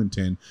that I do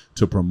intend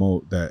to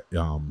promote that,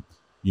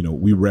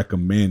 we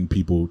recommend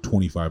people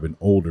 25 and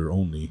older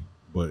only,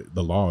 but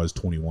the law is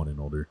 21 and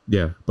older.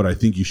 Yeah. But I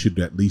think you should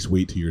at least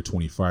wait till you're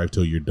 25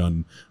 till you're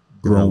done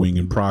growing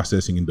and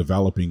processing and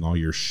developing all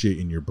your shit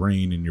in your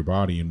brain and your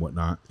body and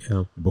whatnot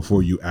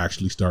before you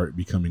actually start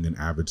becoming an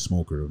avid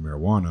smoker of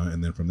marijuana.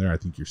 And then from there, I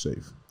think you're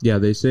safe. Yeah,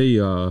 they say,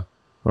 I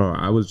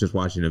was just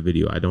watching a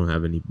video. I don't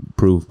have any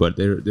proof, but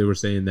they were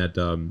saying that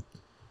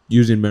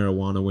using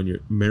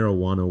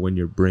marijuana when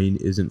your brain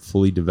isn't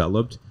fully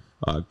developed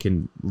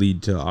can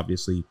lead to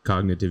obviously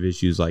cognitive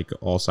issues like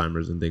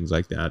Alzheimer's and things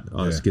like that.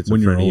 Schizophrenia.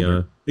 When you're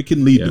older, it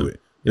can lead to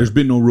it. There's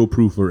been no real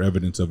proof or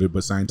evidence of it,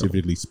 but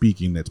scientifically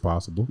speaking, that's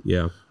possible.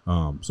 Yeah.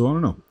 So I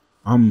don't know.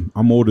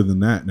 I'm older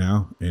than that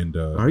now, and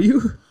are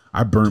you?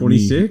 I burnt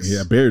 26? me.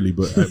 Yeah, barely,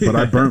 but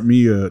I burnt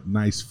me a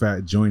nice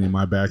fat joint in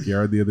my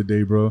backyard the other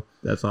day, bro.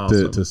 That's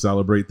awesome. To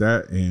celebrate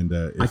that, and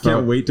I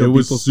can't wait till it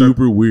was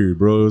super weird,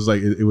 bro. It was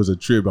like it was a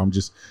trip.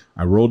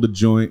 I rolled a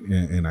joint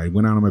and I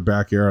went out in my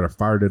backyard. I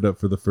fired it up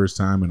for the first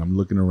time, and I'm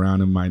looking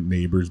around in my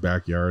neighbors'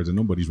 backyards, and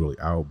nobody's really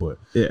out, but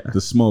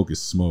the smoke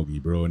is smoky,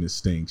 bro, and it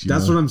stinks.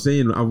 That's what I'm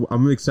saying.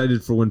 I'm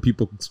excited for when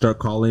people start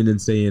calling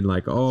and saying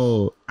like,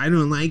 "Oh, I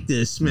don't like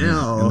this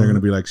smell," and they're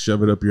gonna be like,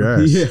 "Shove it up your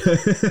ass."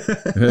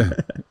 Yeah.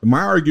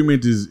 My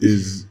argument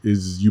is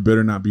you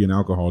better not be an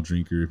alcohol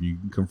drinker if you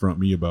confront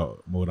me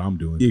about what I'm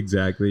doing.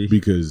 Exactly.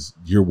 Because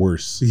you're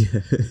worse. Yeah.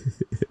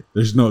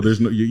 There's no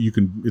you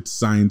can, it's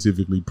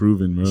scientifically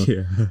proven, bro.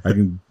 Yeah. I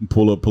can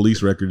pull up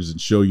police records and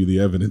show you the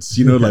evidence.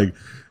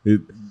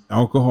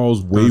 Alcohol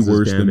is way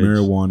worse than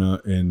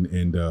marijuana,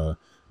 and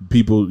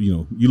people,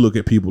 you look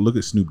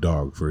at Snoop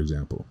Dogg, for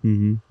example.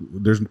 Mm-hmm.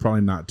 There's probably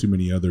not too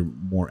many other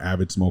more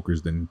avid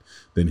smokers than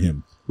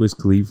him. Wiz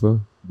Khalifa.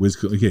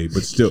 Okay,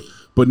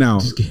 but now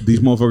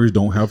these motherfuckers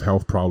don't have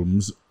health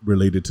problems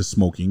related to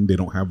smoking. They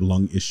don't have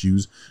lung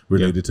issues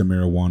related to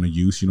marijuana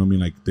use. You know what I mean?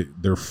 Like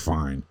they're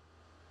fine.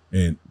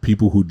 And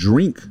people who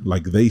drink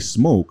like they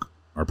smoke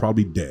are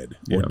probably dead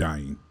or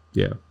dying.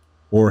 Yeah.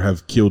 Or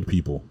have killed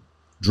people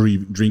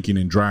drinking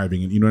and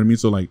driving, and you know what I mean?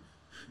 So like,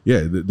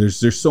 yeah,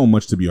 there's so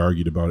much to be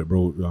argued about it,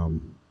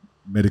 bro.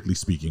 Medically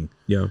speaking,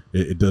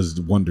 it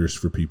does wonders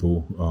for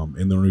people.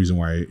 And the only reason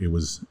why it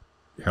was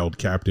held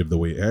captive the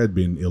way it had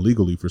been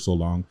illegally for so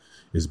long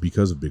is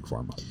because of Big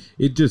Pharma.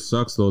 It just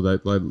sucks though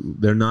that like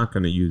they're not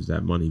going to use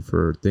that money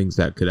for things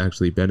that could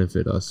actually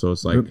benefit us. So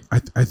it's like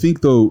I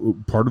think though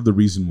part of the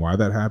reason why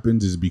that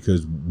happens is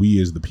because we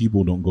as the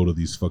people don't go to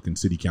these fucking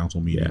city council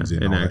meetings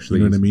and actually,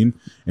 you know what I mean,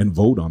 and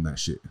vote on that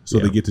shit. So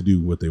they get to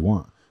do what they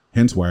want.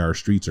 Hence why our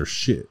streets are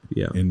shit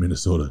in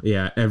Minnesota.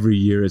 Yeah, every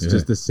year it's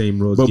just the same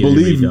roads. But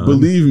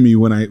believe me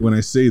when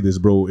I say this,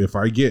 bro, if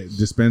I get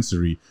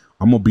dispensary,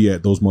 I'm gonna be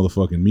at those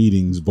motherfucking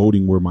meetings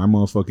voting where my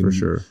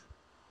motherfucking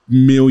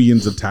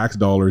millions of tax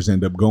dollars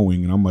end up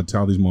going, and I'm gonna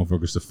tell these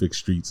motherfuckers to fix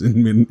streets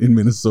in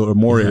Minnesota,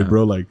 Moorhead,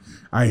 bro. Like,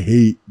 I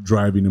hate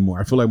driving anymore.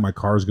 I feel like my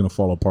car is gonna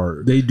fall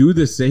apart. They do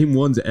the same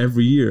ones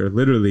every year.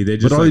 Literally, they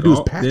just but all they do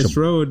is patch this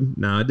them. road,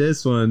 nah,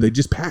 this one. They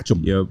just patch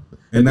them. Yep,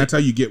 and that's how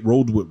you get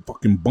roads with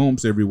fucking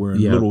bumps everywhere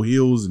and little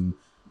hills and.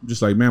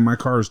 Just like, man, my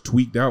car is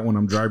tweaked out when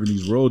I'm driving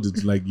these roads.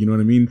 It's like, you know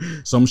what I mean?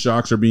 Some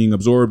shocks are being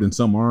absorbed and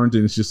some aren't.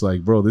 And it's just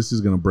like, bro, this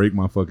is going to break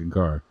my fucking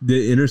car.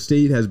 The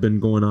interstate has been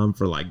going on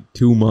for like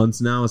 2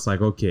 months now. It's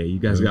like, okay, you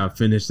guys got to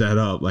finish that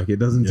up. Like, it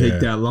doesn't take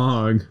that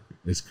long.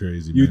 It's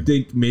crazy, You'd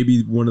think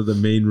maybe one of the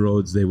main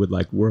roads, they would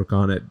like work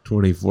on it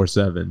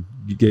 24/7.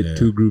 You get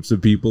 2 groups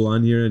of people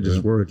on here and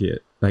just work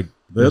it. Like,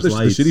 the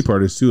shitty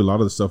part is too, a lot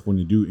of the stuff when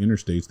you do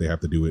interstates, they have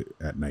to do it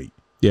at night.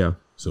 Yeah.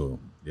 So,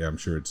 yeah, I'm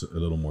sure it's a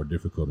little more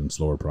difficult and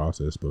slower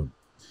process, but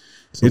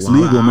it's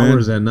legal, man.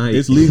 At night.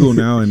 It's legal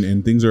now,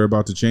 and things are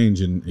about to change.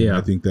 And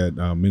I think that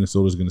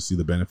Minnesota is going to see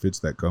the benefits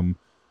that come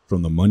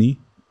from the money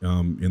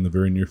in the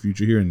very near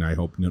future here. And I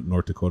hope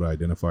North Dakota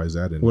identifies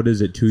that. And what is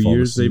it, 2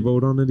 years they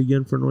vote on it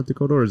again for North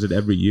Dakota, or is it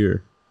every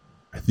year?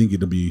 I think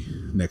it'll be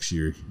next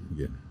year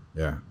again.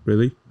 Yeah.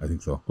 Really? I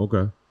think so.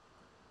 Okay.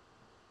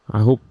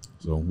 I hope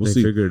so. We'll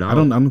see. Figure it out. I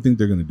don't think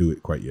they're going to do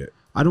it quite yet.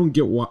 I don't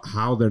get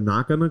how they're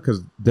not gonna,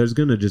 because there's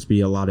gonna just be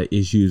a lot of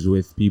issues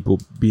with people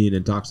being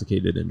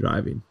intoxicated and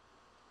driving.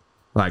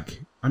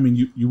 Like, I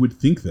mean, you would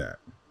think that,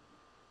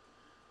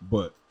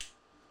 but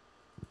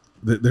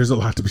there's a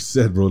lot to be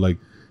said, bro. Like,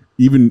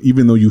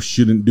 even though you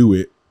shouldn't do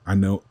it, I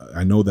know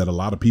that a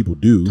lot of people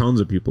do.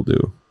 Tons of people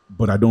do,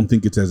 but I don't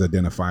think it's as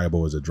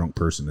identifiable as a drunk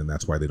person, and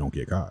that's why they don't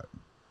get caught.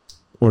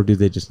 Or do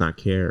they just not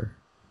care?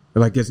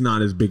 Like, it's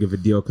not as big of a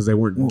deal because they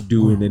weren't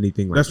doing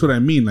anything like that. That's what I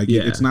mean. Like,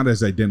 it's not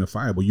as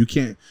identifiable.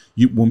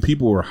 When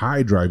people are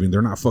high driving,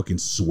 they're not fucking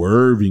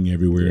swerving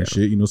everywhere and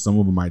shit. You know, some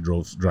of them might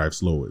drive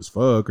slow as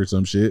fuck or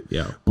some shit.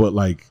 Yeah. But,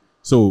 like,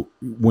 so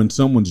when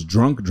someone's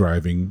drunk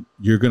driving,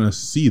 you're going to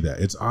see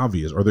that. It's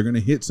obvious. Or they're going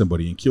to hit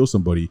somebody and kill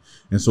somebody.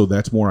 And so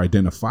that's more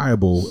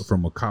identifiable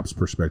from a cop's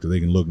perspective. They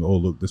can look and, oh,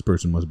 look, this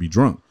person must be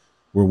drunk.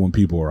 Where when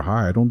people are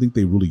high, I don't think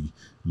they really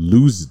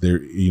lose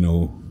their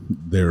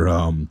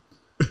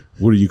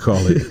what do you call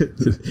it?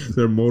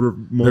 Their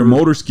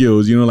motor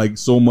skills, you know, like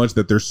so much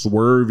that they're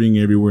swerving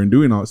everywhere and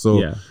doing all.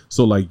 So,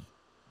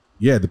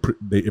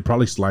 it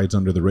probably slides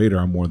under the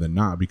radar more than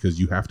not, because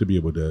you have to be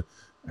able to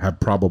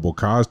have probable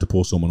cause to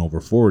pull someone over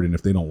forward. And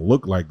if they don't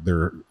look like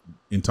they're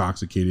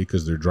intoxicated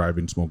because they're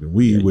driving, smoking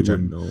weed, which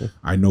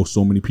I know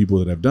so many people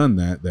that have done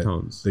that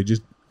Tons. they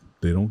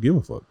don't give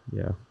a fuck.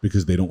 Yeah.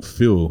 Because they don't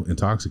feel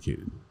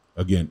intoxicated.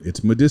 Again,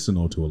 it's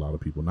medicinal to a lot of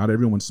people. Not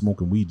everyone's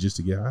smoking weed just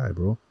to get high,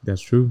 bro.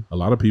 That's true. A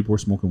lot of people are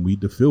smoking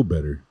weed to feel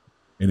better.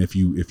 And if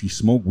you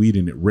smoke weed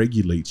and it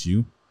regulates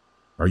you,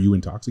 are you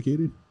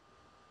intoxicated?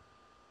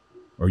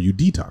 Are you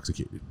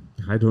detoxicated?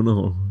 I don't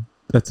know.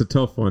 That's a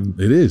tough one.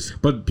 It is.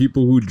 But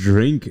people who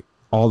drink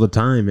all the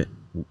time,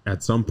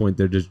 at some point,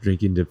 they're just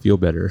drinking to feel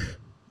better.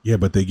 Yeah,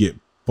 but they get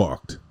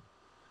fucked.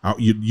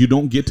 You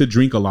don't get to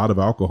drink a lot of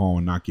alcohol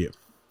and not get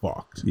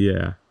fucked.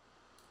 Yeah.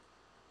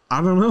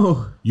 I don't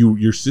know. You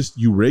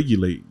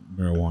regulate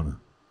marijuana.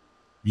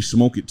 You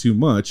smoke it too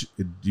much,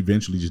 it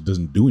eventually just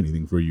doesn't do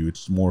anything for you.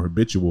 It's more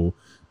habitual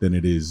than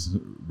it is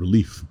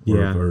relief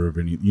or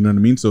any, you know what I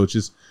mean? So it's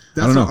just,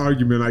 that's I don't know. An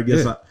argument, I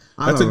guess. Yeah.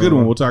 That's a good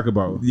one. We'll talk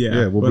about.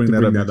 Yeah, we'll bring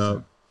that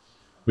up.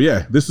 But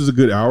yeah, this was a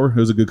good hour. It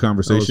was a good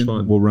conversation.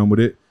 We'll run with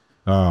it.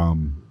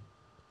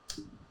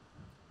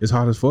 It's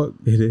hot as fuck.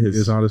 It is.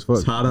 It's hot as fuck.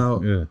 It's hot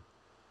out. Yeah.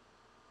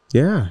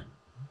 Yeah.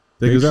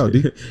 Take us out,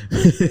 D.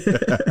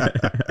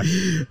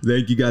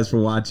 Thank you guys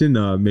for watching.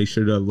 Make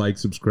sure to like,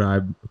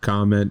 subscribe,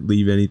 comment,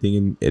 leave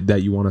anything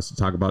that you want us to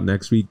talk about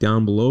next week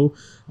down below.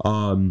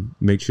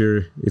 Make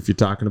sure if you're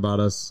talking about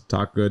us,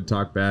 talk good,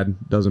 talk bad.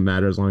 Doesn't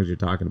matter as long as you're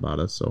talking about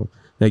us. So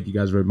thank you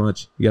guys very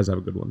much. You guys have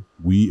a good one.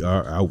 We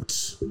are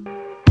out.